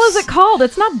the hell is lips. it called?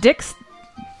 It's not Dick's.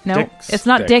 No, Dick it's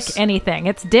not Dick sticks. anything.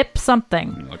 It's dip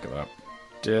something. Look it up.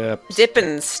 Dip.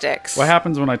 Dippin' sticks. What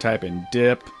happens when I type in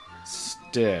dip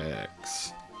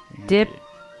sticks? Dip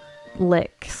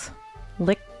licks.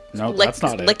 Lick. No, that's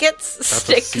not it. Lickets? That's a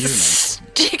Sticks. seasoning.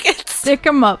 Stickets. Stick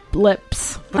 'em up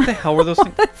lips. What the hell were those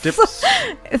things? Dips.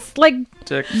 It's like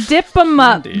Stick. dip 'em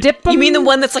up. Indeed. Dip 'em. You mean the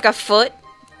one that's like a foot?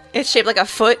 It's shaped like a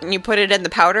foot, and you put it in the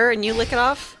powder, and you lick it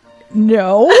off?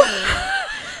 No.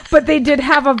 But they did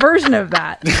have a version of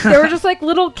that. They were just like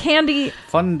little candy.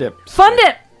 Fun dips. Fun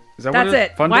dip. Is that That's what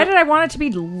it. Fun Why dip? did I want it to be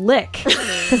lick?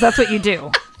 Because that's what you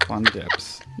do. Fun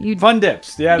dips. You Fun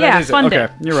dips. Yeah, Yeah, that is fun it. Okay,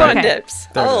 dip. you're Fun right. Okay. dips.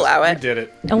 There it I'll is. allow We it. did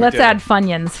it. And We let's did add it.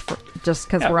 Funyuns just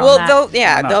because we're Well, on that. though,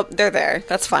 yeah, Why not? they're there.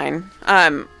 That's fine.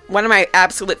 One of my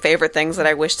absolute favorite things that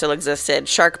I wish still existed: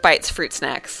 Shark Bites fruit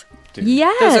snacks.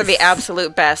 Yes. Those are the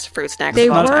absolute best fruit snacks. They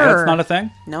of all were. time. That's not a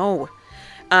thing? No.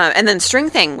 And then string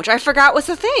thing, which I forgot was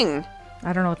a thing.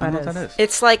 I don't know what I that don't is. know what that is.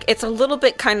 It's like it's a little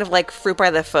bit kind of like fruit by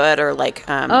the foot, or like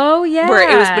Oh, yeah. where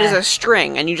it was, but it's a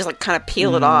string, and you just like kind of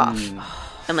peel it off,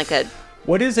 and like a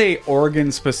What is a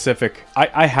Oregon specific?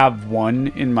 I have one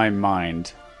in my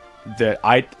mind that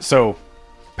so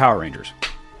Power Rangers.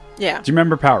 yeah. Do you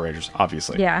remember Power Rangers?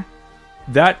 Obviously. Yeah.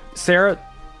 That Sarah,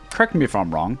 correct me if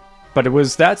I'm wrong, but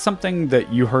was that something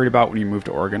that you heard about when you moved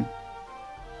to Oregon?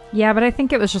 Yeah, but I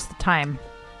think it was just the time.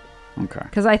 Okay.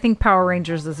 Because I think Power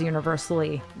Rangers is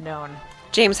universally known.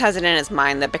 James has it in his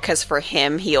mind that because for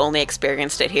him he only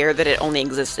experienced it here, that it only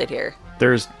existed here.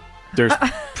 There's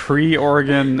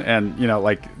pre-Oregon and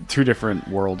like two different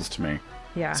worlds to me.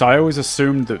 Yeah. So I always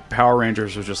assumed that Power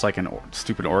Rangers was just like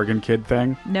stupid Oregon kid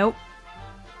thing. Nope.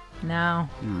 No.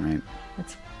 All right.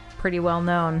 It's pretty well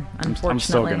known, unfortunately. I'm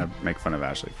still gonna make fun of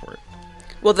Ashley for it.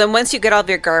 Well, then once you get all of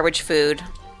your garbage food,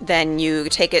 then you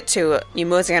take it you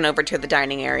mosey on over to the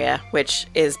dining area, which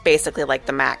is basically like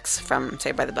the Max from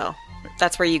Saved by the Bell.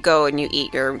 That's where you go and you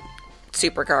eat your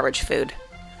super garbage food.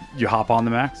 You hop on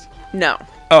the Max? No.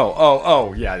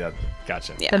 Oh, yeah,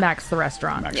 gotcha. Yeah. The Max, the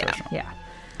restaurant. Max Yeah. restaurant. Yeah.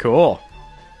 Cool.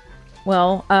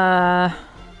 Well, I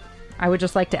would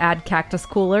just like to add cactus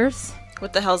coolers.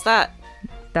 What the hell's that?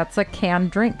 That's a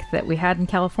canned drink that we had in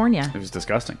California. It was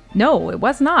disgusting. No, it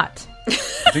was not.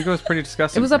 I think it was pretty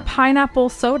disgusting. It was a pineapple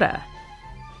soda.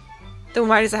 Then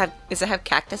why does it have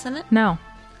cactus in it? No,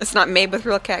 It's not made with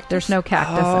real cactus. there's no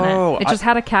cactus Oh, in it. It just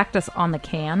had a cactus on the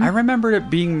can. I remembered it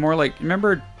being more like,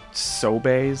 remember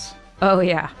Sobeys? Oh,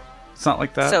 yeah. It's not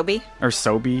like that. Sobe. Or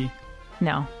Sobe.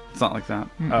 No. It's not like that.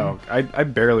 Oh, I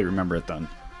barely remember it then.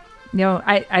 No,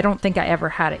 I don't think I ever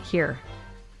had it here.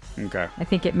 Okay. I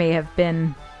think it may have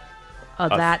been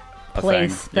that a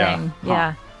place thing. Yeah. thing. Huh.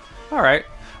 Yeah. All right.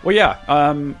 Well, yeah.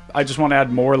 I just want to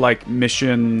add more like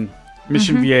Mission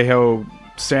Viejo,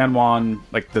 San Juan,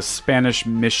 like the Spanish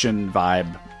mission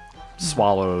vibe,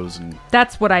 swallows and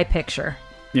That's what I picture.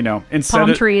 instead Palm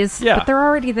of trees. Yeah. But they're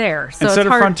already there. So instead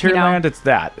it's of hard, Frontierland, it's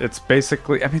that. It's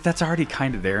basically. I mean, that's already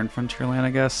kind of there in Frontierland,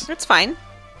 I guess. It's fine.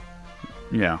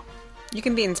 Yeah. You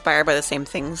can be inspired by the same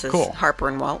things as Cool. Harper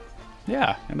and Walt.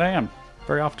 Yeah, and I am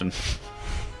very often.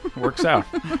 Works out.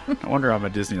 No wonder I'm a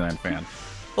Disneyland fan.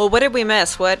 Well, what did we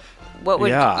miss? What would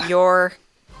Yeah. your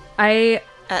I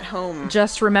at home?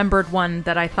 just remembered one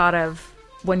that I thought of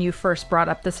when you first brought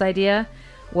up this idea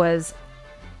was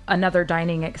another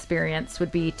dining experience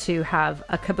would be to have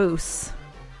a caboose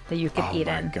that you could eat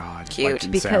my in. God. Cute. Like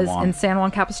in Because San Juan. in San Juan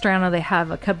Capistrano, they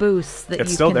have a caboose that It's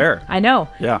you still can- there. I know.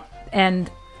 Yeah. And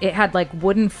it had like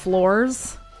wooden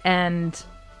floors, and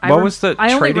What was the I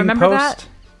only Trading remember Post? that.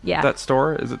 Yeah, That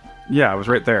store? Is it? Yeah, it was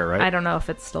right there, right? I don't know if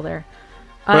it's still there.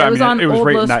 But, I it was mean, on it was Old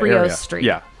right in Los that Rios area. Street.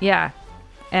 Yeah. Yeah,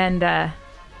 and it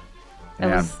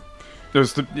Man. was. It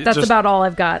was That's about all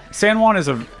I've got. San Juan is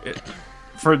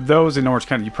for those in Orange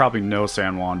County, you probably know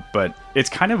San Juan, but it's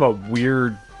kind of a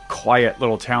weird, quiet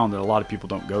little town that a lot of people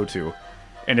don't go to.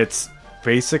 And it's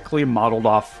basically modeled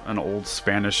off an old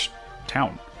Spanish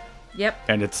town. Yep.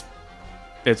 And it's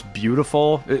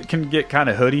beautiful. It can get kind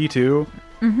of hoodie too.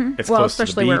 Mm-hmm. It's Well, close to the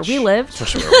especially where beach. we lived.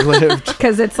 Especially where we lived.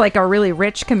 Because it's like a really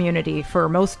rich community for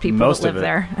most people Most that of live it.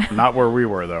 there. Not where we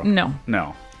were though. No.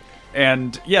 No.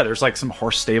 And yeah, there's like some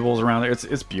horse stables around there.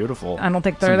 It's beautiful. I don't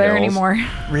think they're Some there hills. anymore.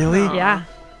 Really? Yeah.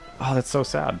 Oh, that's so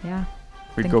sad. Yeah.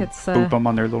 We'd think go it's, boop them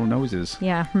on their little noses.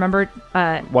 Yeah. Remember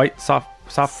White, soft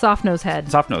soft nose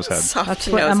head? nose head. Soft That's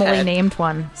what nose Emily head. named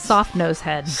one. Soft nose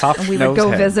head. Soft and we would nose go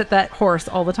head. visit that horse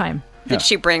all the time. Yeah. Did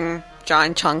she bring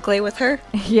John Chunkley with her?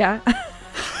 Yeah.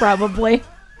 Probably.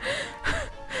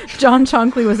 John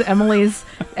Chunkley was Emily's.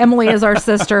 Emily is our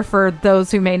sister for those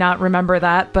who may not remember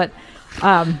that, but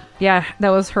yeah, that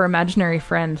was her imaginary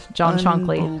friend, John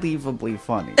Chunkley. Unbelievably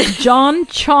funny. John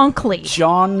Chunkley.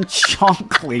 John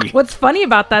Chonkley. What's funny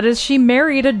about that is she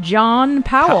married a John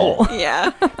Powell.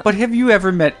 Yeah. But have you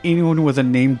ever met anyone with a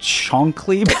name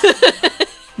Chonkley?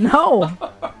 No.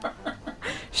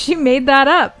 She made that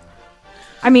up.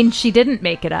 I mean, she didn't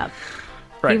make it up.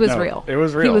 Right, He was no, real. It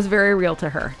was real. He was very real to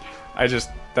her.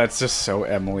 That's just so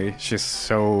Emily. She's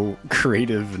so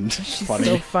creative and She's funny.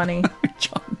 so funny.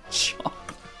 John Chonkley.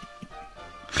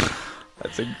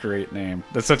 That's a great name.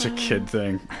 That's such a kid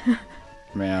thing.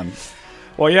 Man.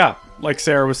 Well, yeah, like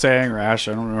Sarah was saying, or Ash,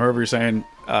 I don't know, whoever you're saying,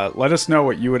 let us know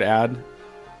what you would add.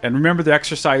 And remember, the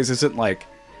exercise isn't like,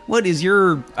 what is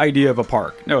your idea of a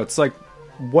park? No, it's like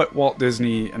what Walt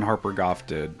Disney and Harper Goff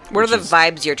did. What are which the is-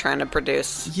 vibes you're trying to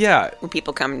produce Yeah, when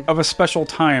people come? of a special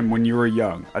time when you were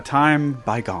young. A time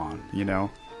bygone, you know?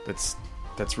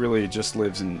 That's really just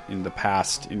lives in the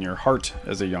past, in your heart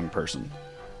as a young person.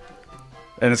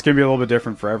 And it's going to be a little bit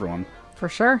different for everyone, For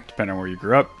sure. depending on where you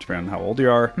grew up, depending on how old you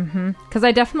are. Because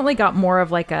I definitely got more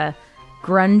of like a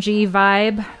grungy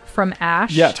vibe from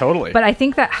Ash. Yeah, totally. But I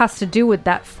think that has to do with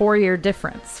that 4-year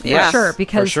difference. For Yes, sure.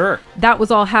 Because for sure. that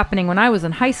was all happening when I was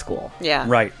in high school. Yeah.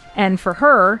 Right. And for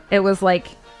her, it was like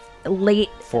late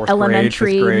Fourth grade,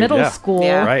 elementary, fifth grade, middle yeah. school,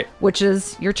 Yeah. Right. which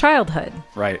is your childhood.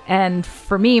 Right. And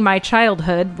for me, my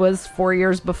childhood was 4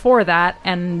 years before that,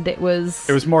 and it was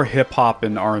It was more hip-hop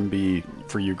and R&B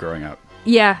for you growing up.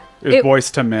 yeah, It was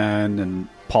Boyz II Men and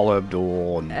Paula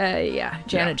Abdul and yeah,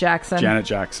 Janet yeah, Jackson, Janet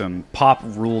Jackson. Pop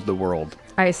ruled the world.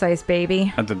 Ice Ice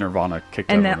Baby, And then Nirvana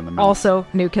kicked and over in the then middle. also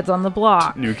New Kids on the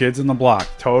Block. New Kids in the Block.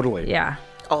 Totally. Yeah.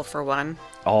 All for one.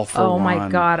 All for Oh one. my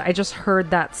god, I just heard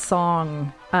that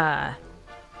song.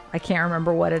 I can't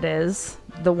remember what it is.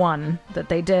 The one that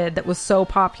they did that was so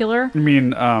popular. I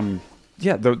mean,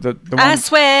 yeah, the one. I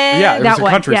swear. Yeah, it was that a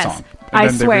one, country yes. song. And I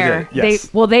then they swear. redid it. Yes.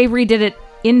 They redid it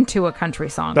into a country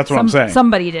song. That's what I'm saying.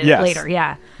 Somebody did Yes. it later,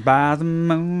 yeah. By the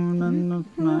moon and the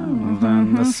clouds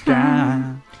and the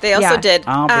sky. They also Yeah. did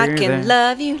I'll I be Can there.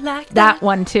 Love You Like That. That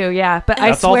one too, yeah. But I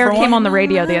That's All swear for it came One? on the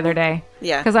radio the other day.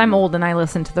 Yeah. Because I'm old and I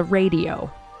listen to the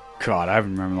radio. God, I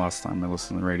haven't remember the last time I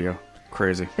listened to the radio.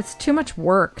 Crazy. It's too much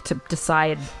work to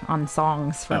decide on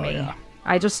songs for Oh, me. yeah.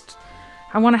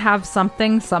 I want to have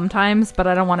something sometimes, but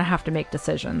I don't want to have to make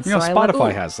decisions. You know, So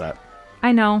Spotify has that.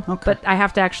 I know, Okay. but I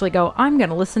have to actually go, I'm going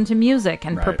to listen to music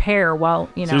and Right. prepare while,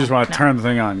 you know. So you just want to no. turn the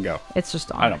thing on and go. It's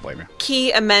just on. I don't blame you.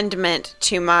 Key amendment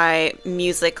to my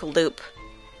music loop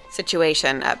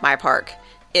situation at my park.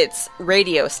 It's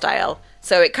radio style.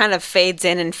 So it kind of fades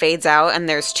in and fades out, and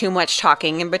there's too much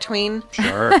talking in between,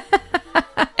 Sure.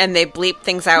 and they bleep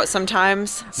things out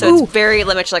sometimes. So Ooh. it's very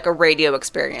much like a radio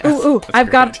experience. Ooh, a I've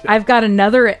great got idea. I've got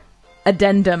another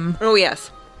addendum. Oh,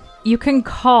 yes. You can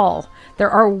call. There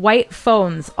are white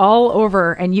phones all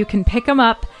over, and you can pick them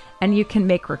up and you can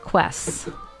make requests.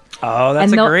 Oh, that's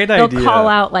and a they'll, great they'll idea. call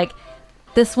out like,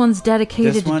 "This one's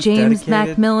dedicated This to one's James dedicated-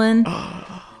 Macmillan,"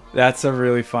 That's a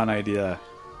really fun idea.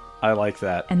 I like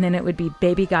that. and then it would be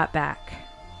 "Baby Got Back"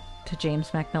 to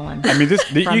James Macmillan. I mean,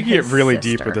 this you From can get his really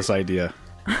deep sister. with this idea.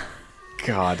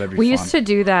 God, that'd be We fun. used to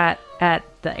do that at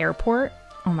the airport.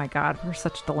 Oh my God, we're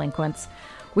such delinquents.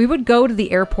 We would go to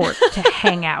the airport to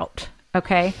hang out,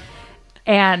 okay?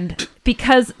 And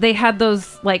because they had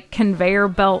those like conveyor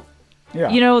belt, Yeah.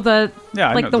 you know, the Yeah,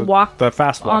 I like know, the walk the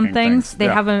fast on walking things. They Yeah.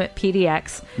 Mm-hmm. have them at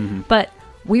PDX. But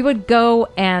we would go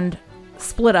and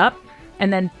split up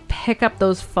and then pick up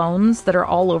those phones that are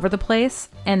all over the place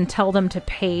and tell them to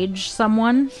page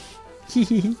someone.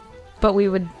 But we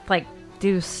would like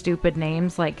do stupid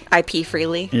names like IP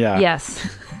freely. Yeah. yes,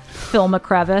 Phil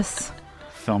McCrevis,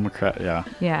 Film a cut. Yeah.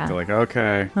 Yeah. They're like,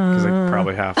 okay, because I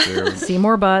probably have to.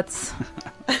 Seymour Butts.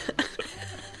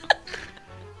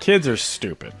 Kids are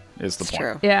stupid. Is the It's point?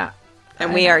 true. Yeah.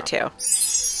 And we are too.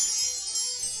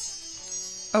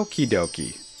 Okie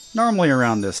dokie. Normally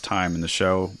around this time in the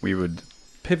show, we would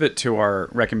pivot to our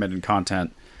recommended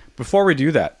content. Before we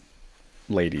do that,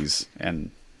 ladies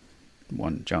and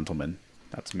one gentleman,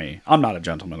 that's me. I'm not a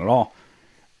gentleman at all.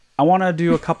 I want to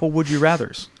do a couple Would You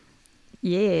Rathers.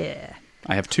 Yeah.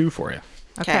 I have two for you.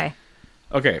 Okay.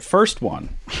 Okay, first one.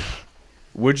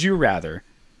 Would you rather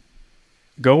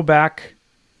go back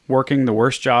working the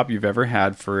worst job you've ever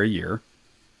had for a year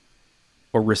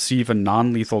or receive a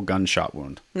non-lethal gunshot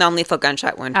wound? Non-lethal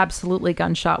gunshot wound. Absolutely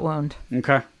gunshot wound.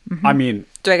 Okay. I mean,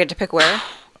 Do I get to pick where?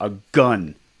 a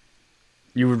gun.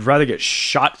 You would rather get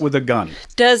shot with a gun.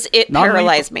 Does it Non-lethal.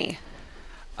 paralyze me?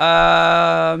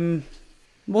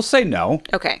 We'll say no,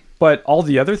 Okay. but all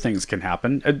the other things can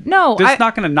happen. No, It's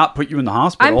not going to not put you in the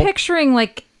hospital. I'm picturing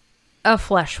like a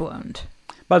flesh wound.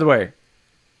 By the way,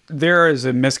 there is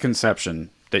a misconception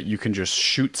that you can just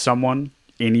shoot someone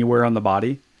anywhere on the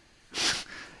body.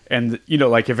 And, you know,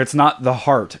 like if it's not the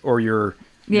heart or your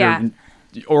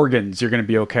organs, you're going to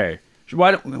be okay.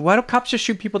 Why don't cops just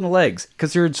shoot people in the legs?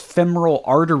 Because there's femoral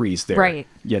arteries there. Right.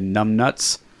 You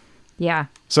numbnuts. Yeah.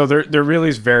 So there really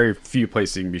is very few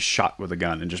places you can be shot with a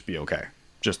gun and just be okay.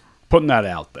 Just putting that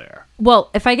out there. Well,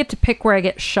 if I get to pick where I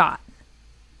get shot,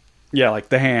 Yeah, like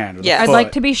the hand. Or the Yeah. I'd foot.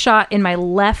 like to be shot in my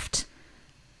left,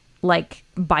 like,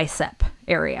 bicep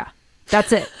area.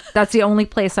 That's it. That's the only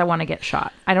place I want to get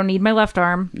shot. I don't need my left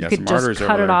arm. Yeah, You could some just arteries cut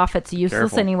over it there. off. It's useless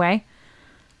Careful. anyway.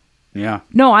 Yeah.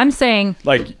 No, I'm saying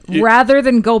Like, rather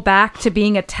than go back to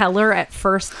being a teller at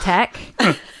First Tech,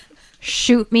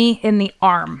 shoot me in the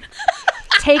arm.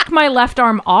 Take my left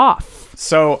arm off.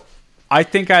 So I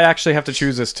think I'd actually have to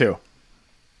choose this too.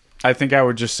 I think I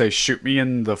would just say shoot me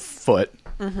in the foot,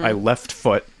 my left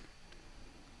foot,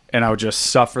 and I would just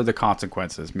suffer the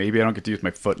consequences. Maybe I don't get to use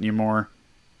my foot anymore.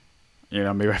 You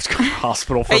know, maybe I have to go to the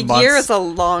hospital for A months. year is a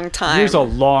long time. Year's a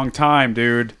long time,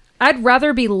 dude. I'd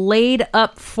rather be laid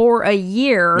up for a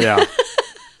year Yeah.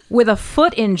 with a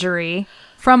foot injury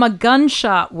from a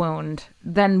gunshot wound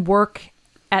than work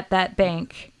at that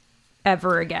bank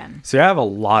ever again. See, I have a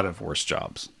lot of worse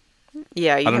jobs.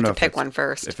 Yeah, I you don't have know to if pick it's- one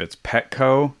first. If it's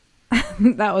Petco,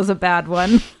 That was a bad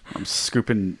one. I'm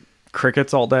scooping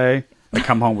crickets all day. I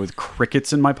come home with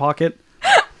crickets in my pocket.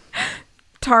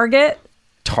 Target?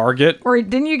 Target. Or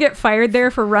didn't you get fired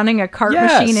there for running a cart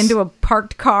Yes. machine into a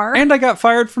parked car? And I got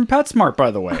fired from PetSmart,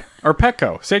 by the way. Or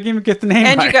Petco. So I didn't even get the name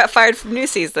And right. you got fired from New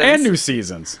Seasons. And New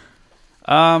Seasons.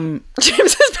 James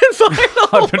has been fired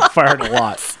I've been fired a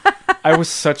lot. I was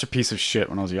such a piece of shit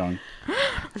when I was young.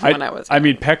 when I was I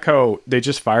mean, Petco, they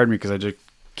just fired me because I just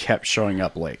kept showing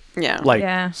up late. Yeah. Like,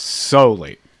 Yeah. so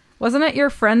late. Wasn't it your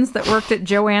friends that worked at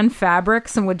Joanne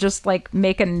Fabrics and would just like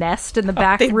make a nest in the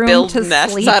back They room build to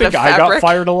nests sleep? I out think of I got fabric.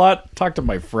 fired a lot. Talk to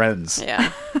my friends.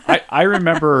 Yeah. I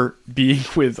remember being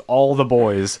with all the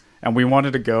boys, and we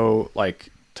wanted to go like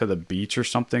to the beach or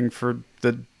something for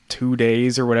the 2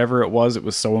 days or whatever it was. It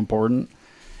was so important.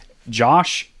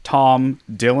 Josh, Tom,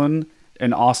 Dylan,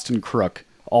 and Austin Crook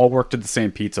all worked at the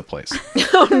same pizza place.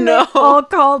 All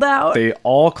called out. They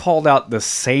all called out the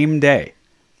same day.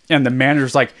 And the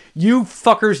manager's like, you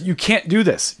fuckers, you can't do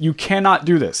this. You cannot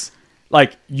do this.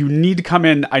 Like, you need to come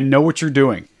in. I know what you're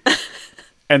doing.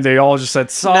 And they all just said,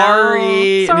 sorry.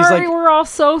 And he's Sorry, like, we're all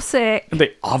so sick. and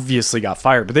they obviously got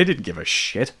fired, but they didn't give a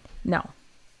shit. No.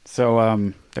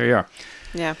 So, there you are.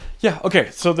 Yeah. Yeah, okay.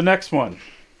 So the next one.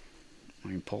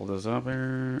 Let me pull this up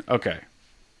here. Okay.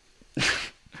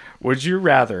 Would you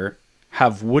rather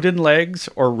have wooden legs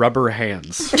or rubber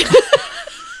hands?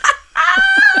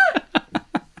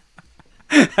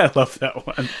 I love that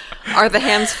one. Are the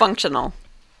hands functional?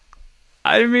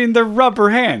 I mean, they're rubber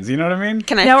hands. You know what I mean?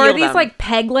 Can I Now, feel are these them? like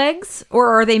peg legs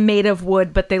or are they made of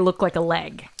wood but they look like a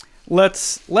leg?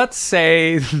 Let's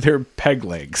say they're peg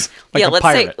legs, like yeah, a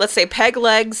pirate. let's say peg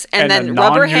legs and, And then a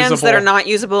rubber hands that are non-usable- not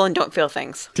usable and don't feel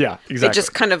things. Yeah, exactly.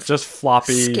 just kind of just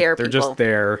floppy. scare They're people. just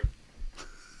there.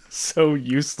 So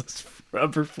useless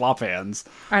rubber flop hands.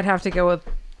 I'd have to go with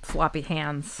floppy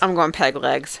hands. I'm going peg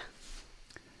legs.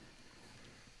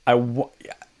 I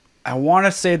want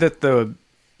to say that the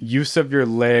use of your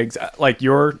legs, like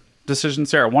your decision,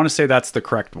 Sarah, I want to say that's the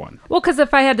correct one. Well, because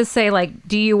if I had to say, like,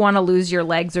 do you want to lose your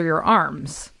legs or your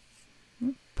arms?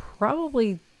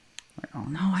 Probably.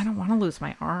 No, I don't want to lose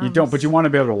my arms. You don't, but you want to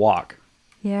be able to walk.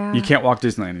 Yeah. You can't walk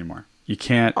Disneyland anymore. You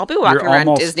can't. I'll be walking you're around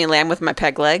almost- Disneyland with my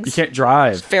peg legs. You can't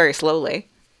drive. Very slowly.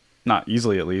 Not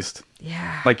easily, at least.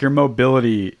 Yeah. Like, your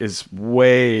mobility is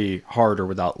way harder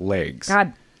without legs.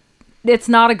 God, it's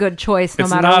not a good choice. No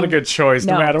it's matter not a good choice,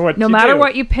 no matter what. No you matter do.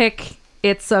 what you pick,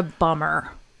 it's a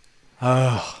bummer.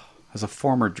 As a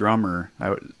former drummer,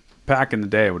 back in the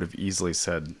day, I would have easily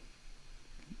said,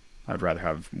 I'd rather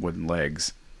have wooden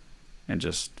legs and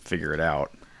just figure it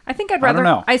out. I think I'd I rather.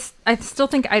 don't know. I still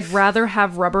think I'd rather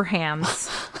have rubber hands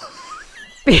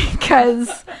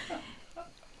because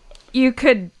you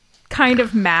could kind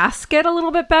of mask it a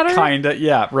little bit better. Kinda,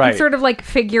 yeah, right. And sort of like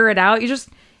figure it out. You just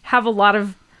have a lot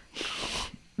of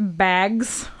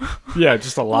bags. Yeah,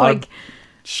 just a lot Like-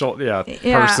 of Yeah,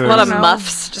 purses. A lot of No.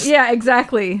 muffs. Just Yeah,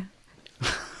 exactly.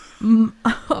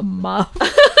 A muff.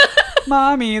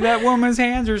 Mommy, that woman's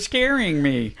hands are scaring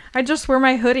me. I just wear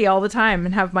my hoodie all the time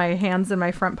and have my hands in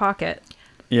my front pocket.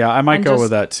 Yeah, I might And go just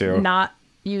with that too. Not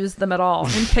use them at all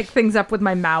and pick things up with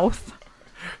my mouth.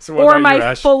 So what Or about you, my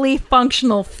Ash? fully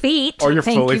functional feet. Or your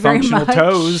Thank fully you very functional much.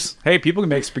 toes. Hey, people can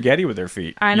make spaghetti with their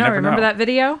feet. I You know. never Remember that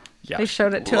video? Yeah. They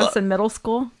showed it to us in middle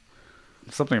school.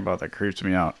 Something about that creeps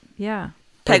me out. Yeah.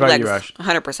 peg about legs. you, Ash?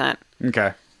 100%.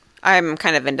 Okay. I'm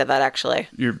kind of into that, actually.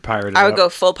 You're pirated I would up. go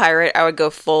full pirate. I would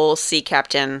go full sea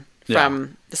captain Yeah.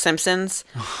 from The Simpsons.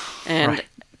 And Right.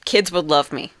 kids would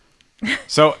love me.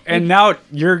 So, and now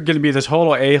you're going to be this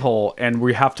total a-hole, and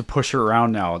we have to push her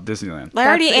around now at Disneyland. I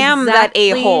already That's am that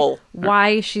exactly a-hole.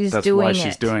 Why she's That's doing why it.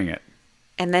 she's doing it.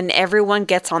 And then everyone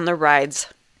gets on the rides.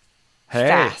 Hey,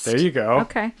 Fast. there you go.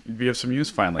 Okay. You'd be of some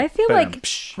use finally. I feel Bam. like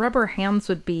Psh. rubber hands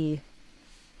would be.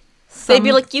 They'd be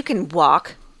some- like, you can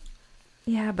walk.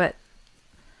 Yeah, but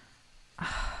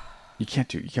You can't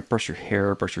brush your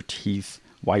hair, brush your teeth,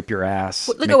 wipe your ass.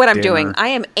 Look make at what I'm dinner. doing. I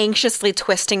am anxiously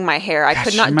twisting my hair. I Gosh,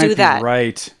 could you not might do be that.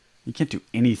 Right. You can't do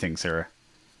anything, Sarah.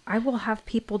 I will have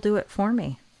people do it for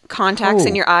me. Contacts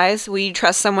in Oh. your eyes. Will you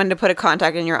trust someone to put a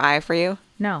contact in your eye for you?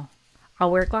 No,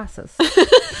 I'll wear glasses.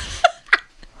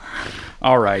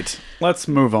 All right. Let's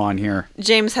move on here.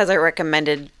 James has a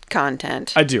recommended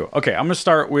content. I do. Okay, I'm going to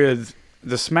start with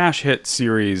the smash hit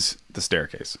series, The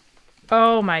Staircase.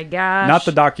 Oh my gosh. Not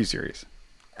the docuseries.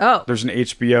 Oh. There's an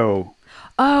HBO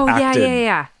Oh yeah, acted.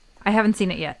 yeah. I haven't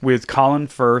seen it yet. with Colin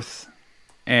Firth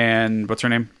and what's her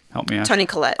name? Help me out. Tony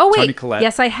Collette. Oh Toni wait. Collette.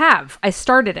 Yes, I have. I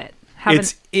started it. Haven't,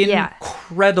 It's yeah.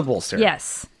 incredible, Sarah.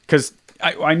 Yes. Because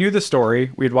I knew the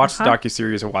story. We had watched the Uh-huh.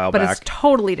 docuseries a while But back. it's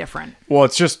totally different. Well,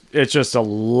 it's just a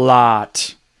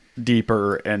lot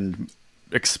deeper and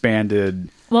expanded.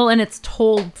 Well, and it's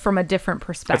told from a different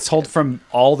perspective. It's told from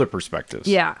all the perspectives.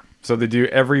 Yeah. So they do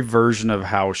every version of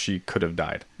how she could have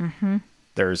died. Mm-hmm.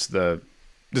 There's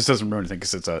this doesn't ruin anything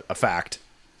because it's a fact.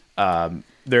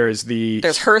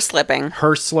 There's her slipping.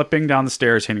 her slipping down the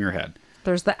stairs, hitting her head.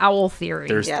 There's the owl theory.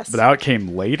 Yes. But that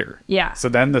came later. Yeah. So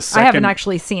then the I second, haven't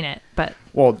actually seen it, but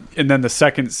well, and then the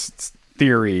second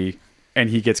theory, and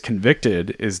he gets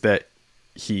convicted, is that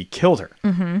he killed her.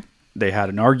 Mm-hmm. They had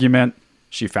an argument.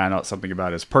 She found out something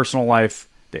about his personal life.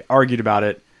 They argued about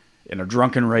it. In a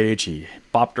drunken rage, he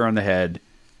bopped her on the head,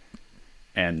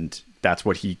 and that's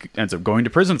what he ends up going to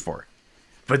prison for.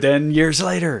 But then years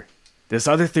later, this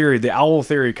other theory, the owl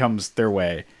theory, comes their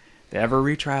way. They have a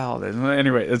retrial.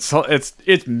 Anyway,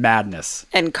 it's madness.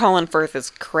 And Colin Firth is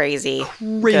crazy.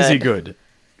 Crazy good.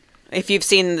 If you've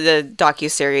seen the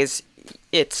docuseries,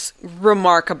 it's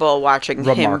remarkable watching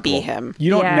him be him. You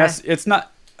don't. Yeah. It's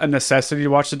not a necessity to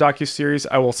watch the docuseries.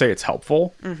 I will say it's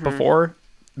helpful before,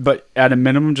 but at a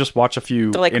minimum, just watch a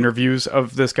few Like, interviews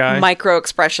of this guy. Micro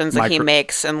expressions that he Micro-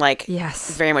 makes and like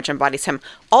Yes. very much embodies him.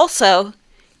 Also,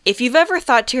 if you've ever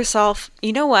thought to yourself,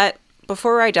 you know what,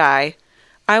 before I die,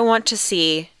 I want to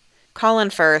see Colin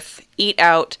Firth eat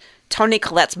out Toni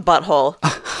Collette's butthole.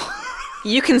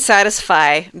 You can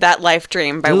satisfy that life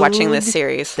dream by watching this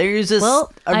series. There's this.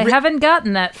 well, I haven't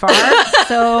gotten that far,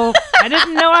 so I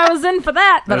didn't know I was in for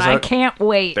that, but There's I a- can't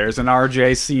wait. There's an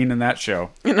RJ scene in that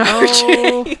show.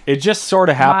 Oh, It just sort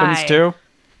of happens My. too.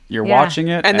 You're Yeah. watching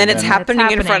it, And then it's happening in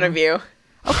happening. front of you.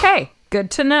 okay, good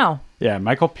to know. Yeah,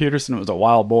 Michael Peterson was a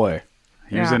wild boy.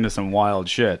 He was Yeah. into some wild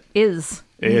shit. Is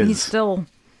Is. he's still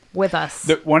with us?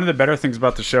 One of the better things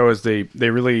about the show is they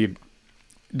really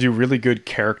do really good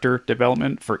character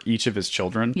development for each of his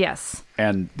children. Yes.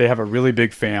 And they have a really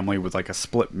big family with like a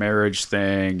split marriage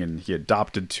thing, and he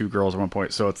adopted 2 girls at one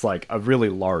point, so it's like a really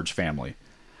large family.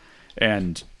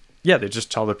 And yeah, they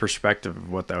just tell the perspective of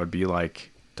what that would be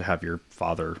like to have your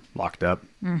father locked up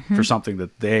for something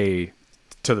that they,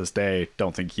 to this day,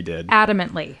 don't think he did.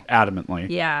 Adamantly. Adamantly.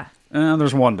 Yeah.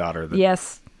 There's one daughter that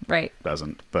Yes. Right.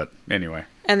 doesn't, but anyway.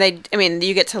 And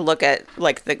you get to look at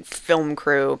like the film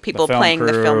crew, people film playing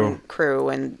the crew. film crew,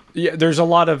 and Yeah, there's a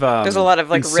lot of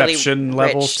like really Inception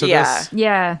levels rich- to yeah. this.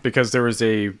 Yeah. Because there was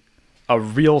a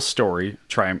real story,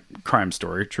 true crime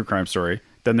story.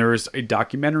 Then there was a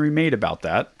documentary made about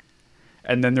that.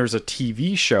 And then there's a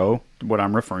TV show, what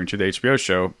I'm referring to, the HBO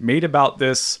show, made about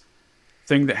this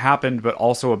thing that happened, but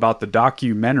also about the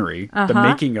documentary, the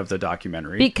making of the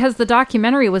documentary. Because the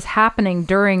documentary was happening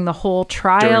during the whole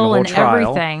trial and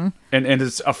everything. And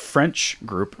it's a French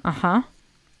group. Uh-huh.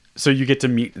 So you get to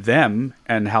meet them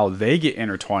and how they get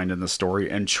intertwined in the story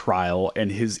and trial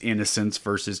and his innocence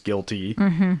versus guilty.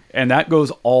 Mm-hmm. And that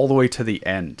goes all the way to the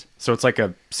end. So it's like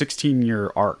a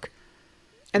 16-year arc.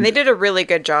 And they did a really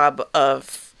good job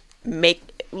of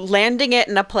landing it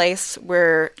in a place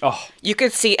where you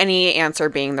could see any answer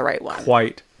being the right one.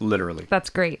 Quite literally. That's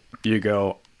great. You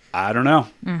go, I don't know.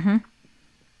 Mm-hmm.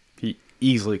 He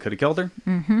easily could have killed her.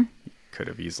 Mm-hmm. Could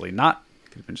have easily not.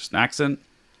 Could have been just an accident.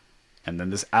 And then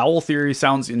this owl theory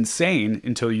sounds insane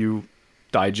until you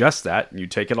digest that and you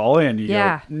take it all in. You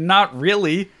go, not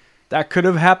really. That could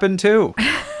have happened too.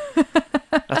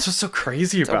 That's what's so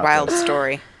crazy about it. It's a wild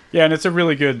story. Yeah, and it's a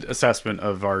really good assessment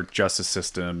of our justice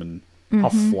system and how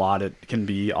flawed it can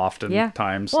be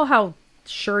oftentimes. Well, how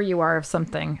sure you are of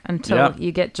something until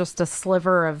you get just a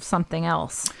sliver of something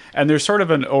else. And there's sort of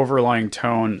an overlying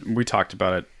tone. We talked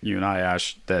about it, you and I,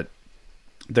 Ash, that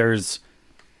there's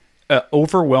an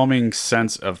overwhelming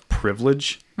sense of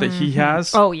privilege that he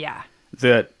has. Oh, yeah.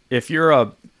 That if you're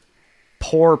a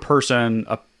poor person,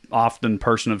 a often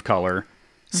person of color,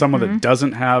 someone that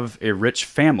doesn't have a rich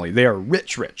family, they are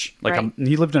rich. Like Right.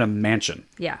 he lived in a mansion.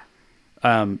 Yeah.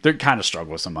 They kind of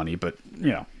struggle with some money, but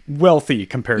wealthy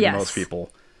compared to most people,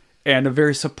 and a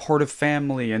very supportive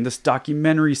family, and this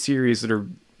documentary series that are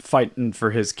fighting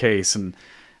for his case, and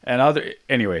other.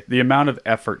 Anyway, the amount of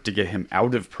effort to get him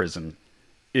out of prison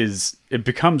it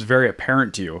becomes very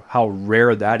apparent to you how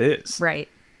rare that is, Right.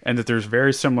 and that there's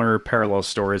very similar parallel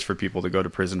stories for people to go to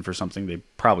prison for something they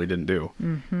probably didn't do,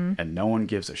 and no one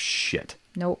gives a shit.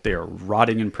 Nope. They are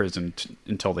rotting in prison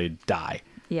until they die.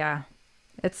 Yeah.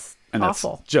 It's And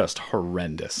awful. that's just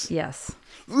horrendous. Yes.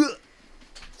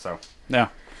 So, yeah.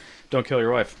 Don't kill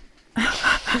your wife.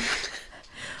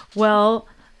 Well,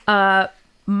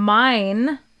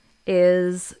 mine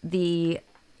is the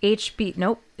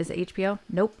Nope. Is it HBO?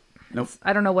 Nope. Nope.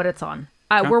 I don't know what it's on.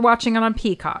 We're watching it on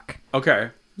Peacock. Okay.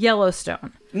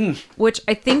 Yellowstone, which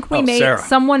I think Sarah.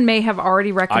 someone may have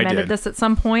already recommended did. this at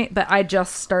some point, but I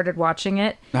just started watching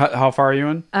it. How far are you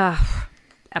in?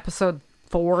 Episode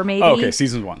 4, maybe. Oh, okay,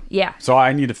 season 1. Yeah. So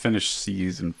I need to finish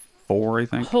season 4, I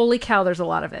think. Holy cow, there's a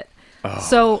lot of it.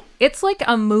 So it's like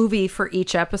a movie for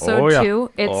each episode, Oh, yeah.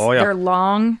 too. They're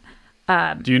long.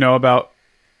 Do you know about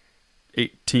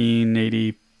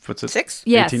 1880? What's it?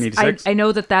 Yes, 1886? I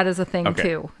know that is a thing, Okay.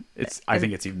 too. I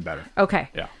think it's even better. Okay.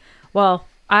 Yeah. Well,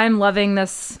 I'm loving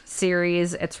this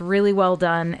series. It's really well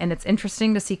done, and it's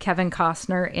interesting to see Kevin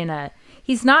Costner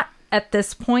he's not, at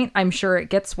this point, I'm sure it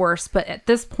gets worse, but at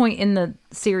this point in the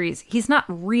series, he's not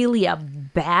really a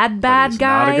bad he's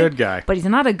guy. not a good guy. But he's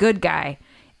not a good guy.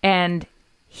 And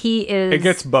he is It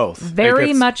gets both. very It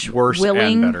gets much worse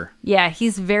willing. and better. Yeah,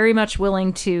 he's very much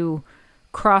willing to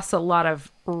cross a lot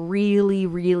of really,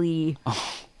 really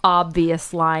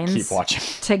obvious lines Keep watching.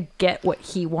 to get what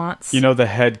he wants. You know the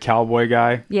head cowboy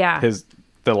guy? Yeah. The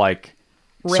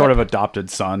Rip. sort of adopted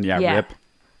son. Yeah, Yeah. Rip.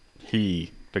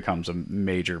 He becomes a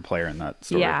major player in that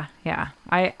story. Yeah.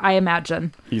 I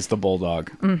imagine. He's the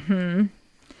bulldog.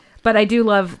 But I do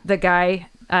love the guy,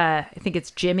 I think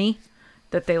it's Jimmy,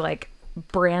 that they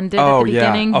branded at Oh, the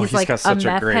yeah. beginning. Oh, he's he's like got a such a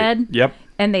meth great- head. Yep.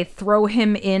 And they throw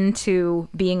him into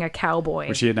being a cowboy.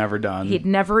 Which he had never done. He'd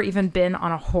never even been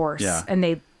on a horse. Yeah. And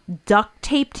they duct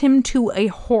taped him to a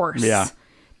horse Yeah.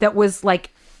 that was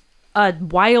like a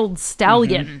wild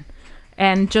stallion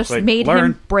and just made learn.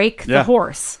 him break the Yeah.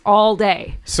 horse all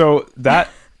day. So that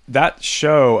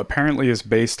show apparently is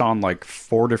based on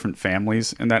 4 different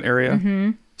families in that area.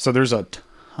 Mm-hmm. So there's a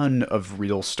ton of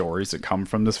real stories that come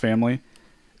from this family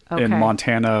in Okay.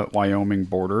 Montana, Wyoming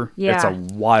border. Yeah. It's a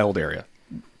wild area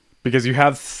because you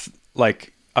have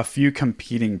a few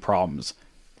competing problems.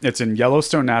 It's in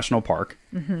Yellowstone National Park.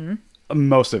 Mm-hmm.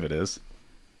 Most of it is.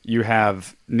 You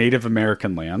have Native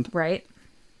American land, Right?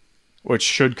 which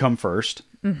should come first.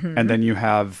 Mm-hmm. And then you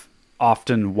have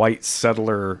often white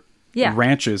settler Yeah.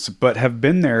 ranches, but have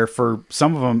been there for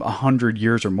some of them 100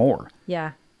 years or more,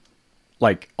 Yeah.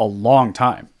 a long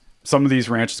time. Some of these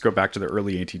ranches go back to the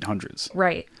early 1800s.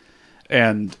 Right.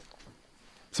 And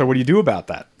so what do you do about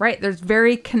that? Right. There's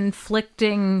very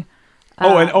conflicting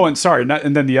And sorry,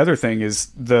 and then the other thing is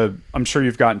I'm sure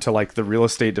you've gotten to like the real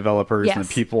estate developers and Yes.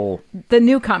 the people, The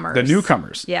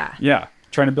newcomers. Yeah, Yeah.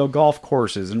 trying to build golf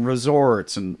courses and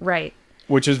resorts Right.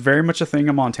 which is very much a thing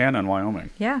in Montana and Wyoming.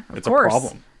 Yeah, of It's course. a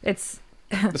problem. It's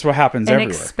That's what happens an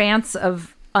everywhere. expanse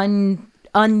of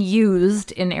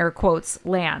unused, in air quotes,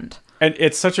 land. And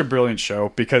it's such a brilliant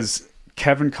show because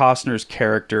Kevin Costner's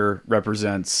character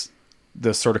represents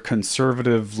the sort of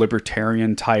conservative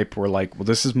libertarian type where like, well,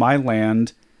 this is my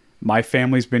land. My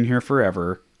family's been here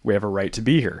forever. We have a right to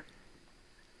be here.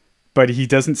 But he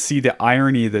doesn't see the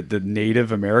irony that the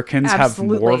Native Americans have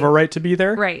more of Absolutely. a right to be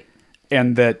there. Right.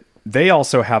 And that they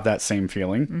also have that same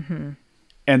feeling. Mm-hmm.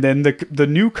 And then the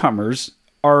newcomers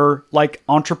are like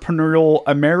entrepreneurial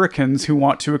Americans who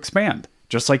want to expand,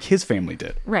 just like his family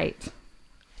did. Right.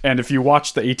 And if you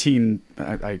watch the I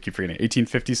keep forgetting,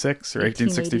 1856 or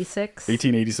 1860,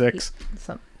 1886,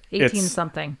 18 It's-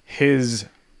 something. his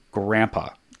grandpa.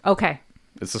 Okay.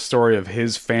 It's the story of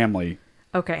his family.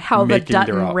 Okay. How the making their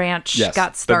Dutton own- Ranch Yes,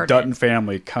 got started. The Dutton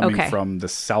family coming Okay. from the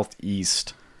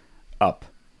southeast up.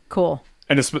 Cool.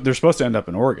 And they're supposed to end up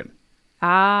in Oregon.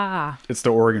 Ah, It's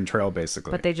the Oregon Trail, basically.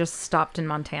 but they just stopped in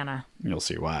Montana. You'll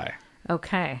see why.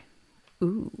 Okay.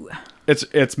 Ooh.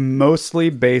 It's mostly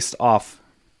based off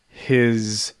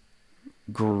his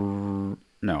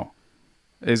no.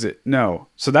 Is it? No.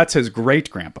 So that's his great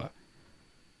grandpa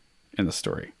in the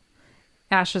story.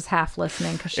 Ash is half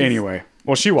listening because Anyway,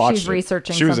 well, she watched she's it.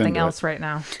 researching She was something into else it. right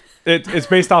now. It's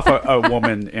based off a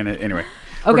woman in it. Anyway,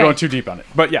 we're Okay. going too deep on it.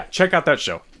 But yeah, check out that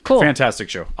show. Cool. Fantastic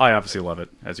show. I obviously love it,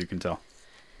 as you can tell.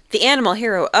 The animal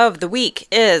hero of the week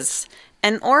is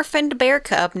an orphaned bear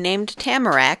cub named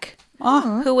Tamarack,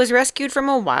 who was rescued from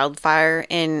a wildfire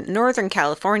in Northern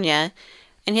California,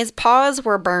 and his paws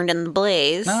were burned in the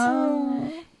blaze.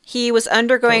 He was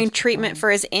undergoing treatment for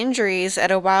his injuries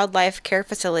at a wildlife care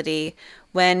facility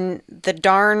when the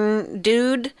darn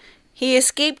dude, he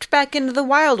escaped back into the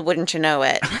wild, wouldn't you know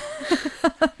it?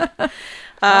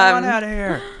 On out of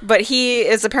here. But But he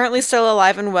is apparently still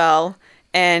alive and well,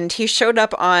 and he showed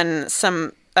up on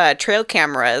some trail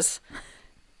cameras,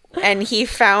 and he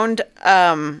found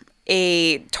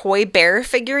a toy bear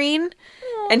figurine.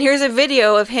 And here's a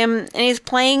video of him, and he's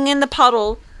playing in the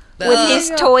puddle with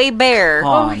his toy bear.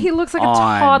 Oh, he looks like a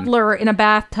on. toddler in a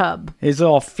bathtub. His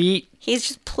little feet. He's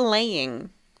just playing.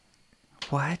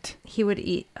 What? He would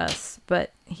eat us,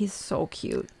 but he's so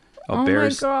cute. Oh,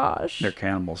 bears. my gosh. They're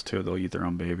cannibals too. They'll eat their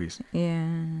own babies. Yeah.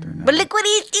 But look what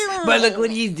he's doing.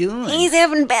 what he's doing. He's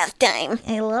having bath time.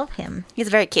 I love him. He's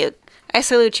very cute. I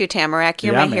salute you, Tamarack.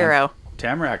 You're Yeah, my man. hero.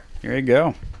 Tamarack. Here you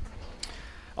go.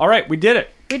 All right, we did it.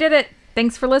 We did it.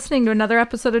 Thanks for listening to another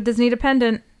episode of Disney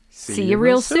Dependent. See you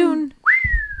real soon.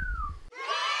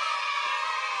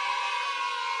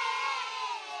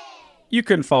 You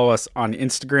can follow us on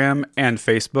Instagram and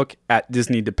Facebook at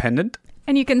Disney Dependent.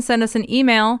 And you can send us an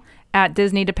email at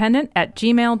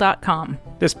disneydependent@gmail.com.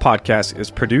 This podcast is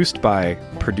produced by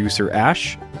producer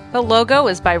Ash. The logo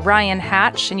is by Ryan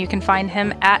Hatch, and you can find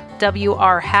him at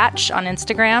WRHatch on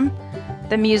Instagram.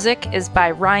 The music is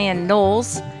by Ryan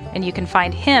Knowles, and you can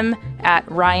find him at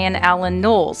Ryan Allen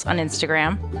Knowles on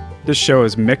Instagram. This show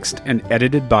is mixed and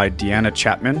edited by Deanna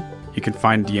Chapman. You can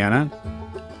find Deanna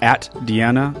at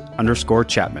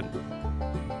Deanna_Chapman.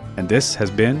 And this has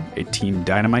been a Team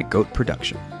Dynamite Goat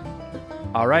production.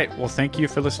 All right. Well, thank you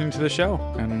for listening to the show,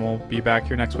 and we'll be back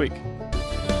here next week.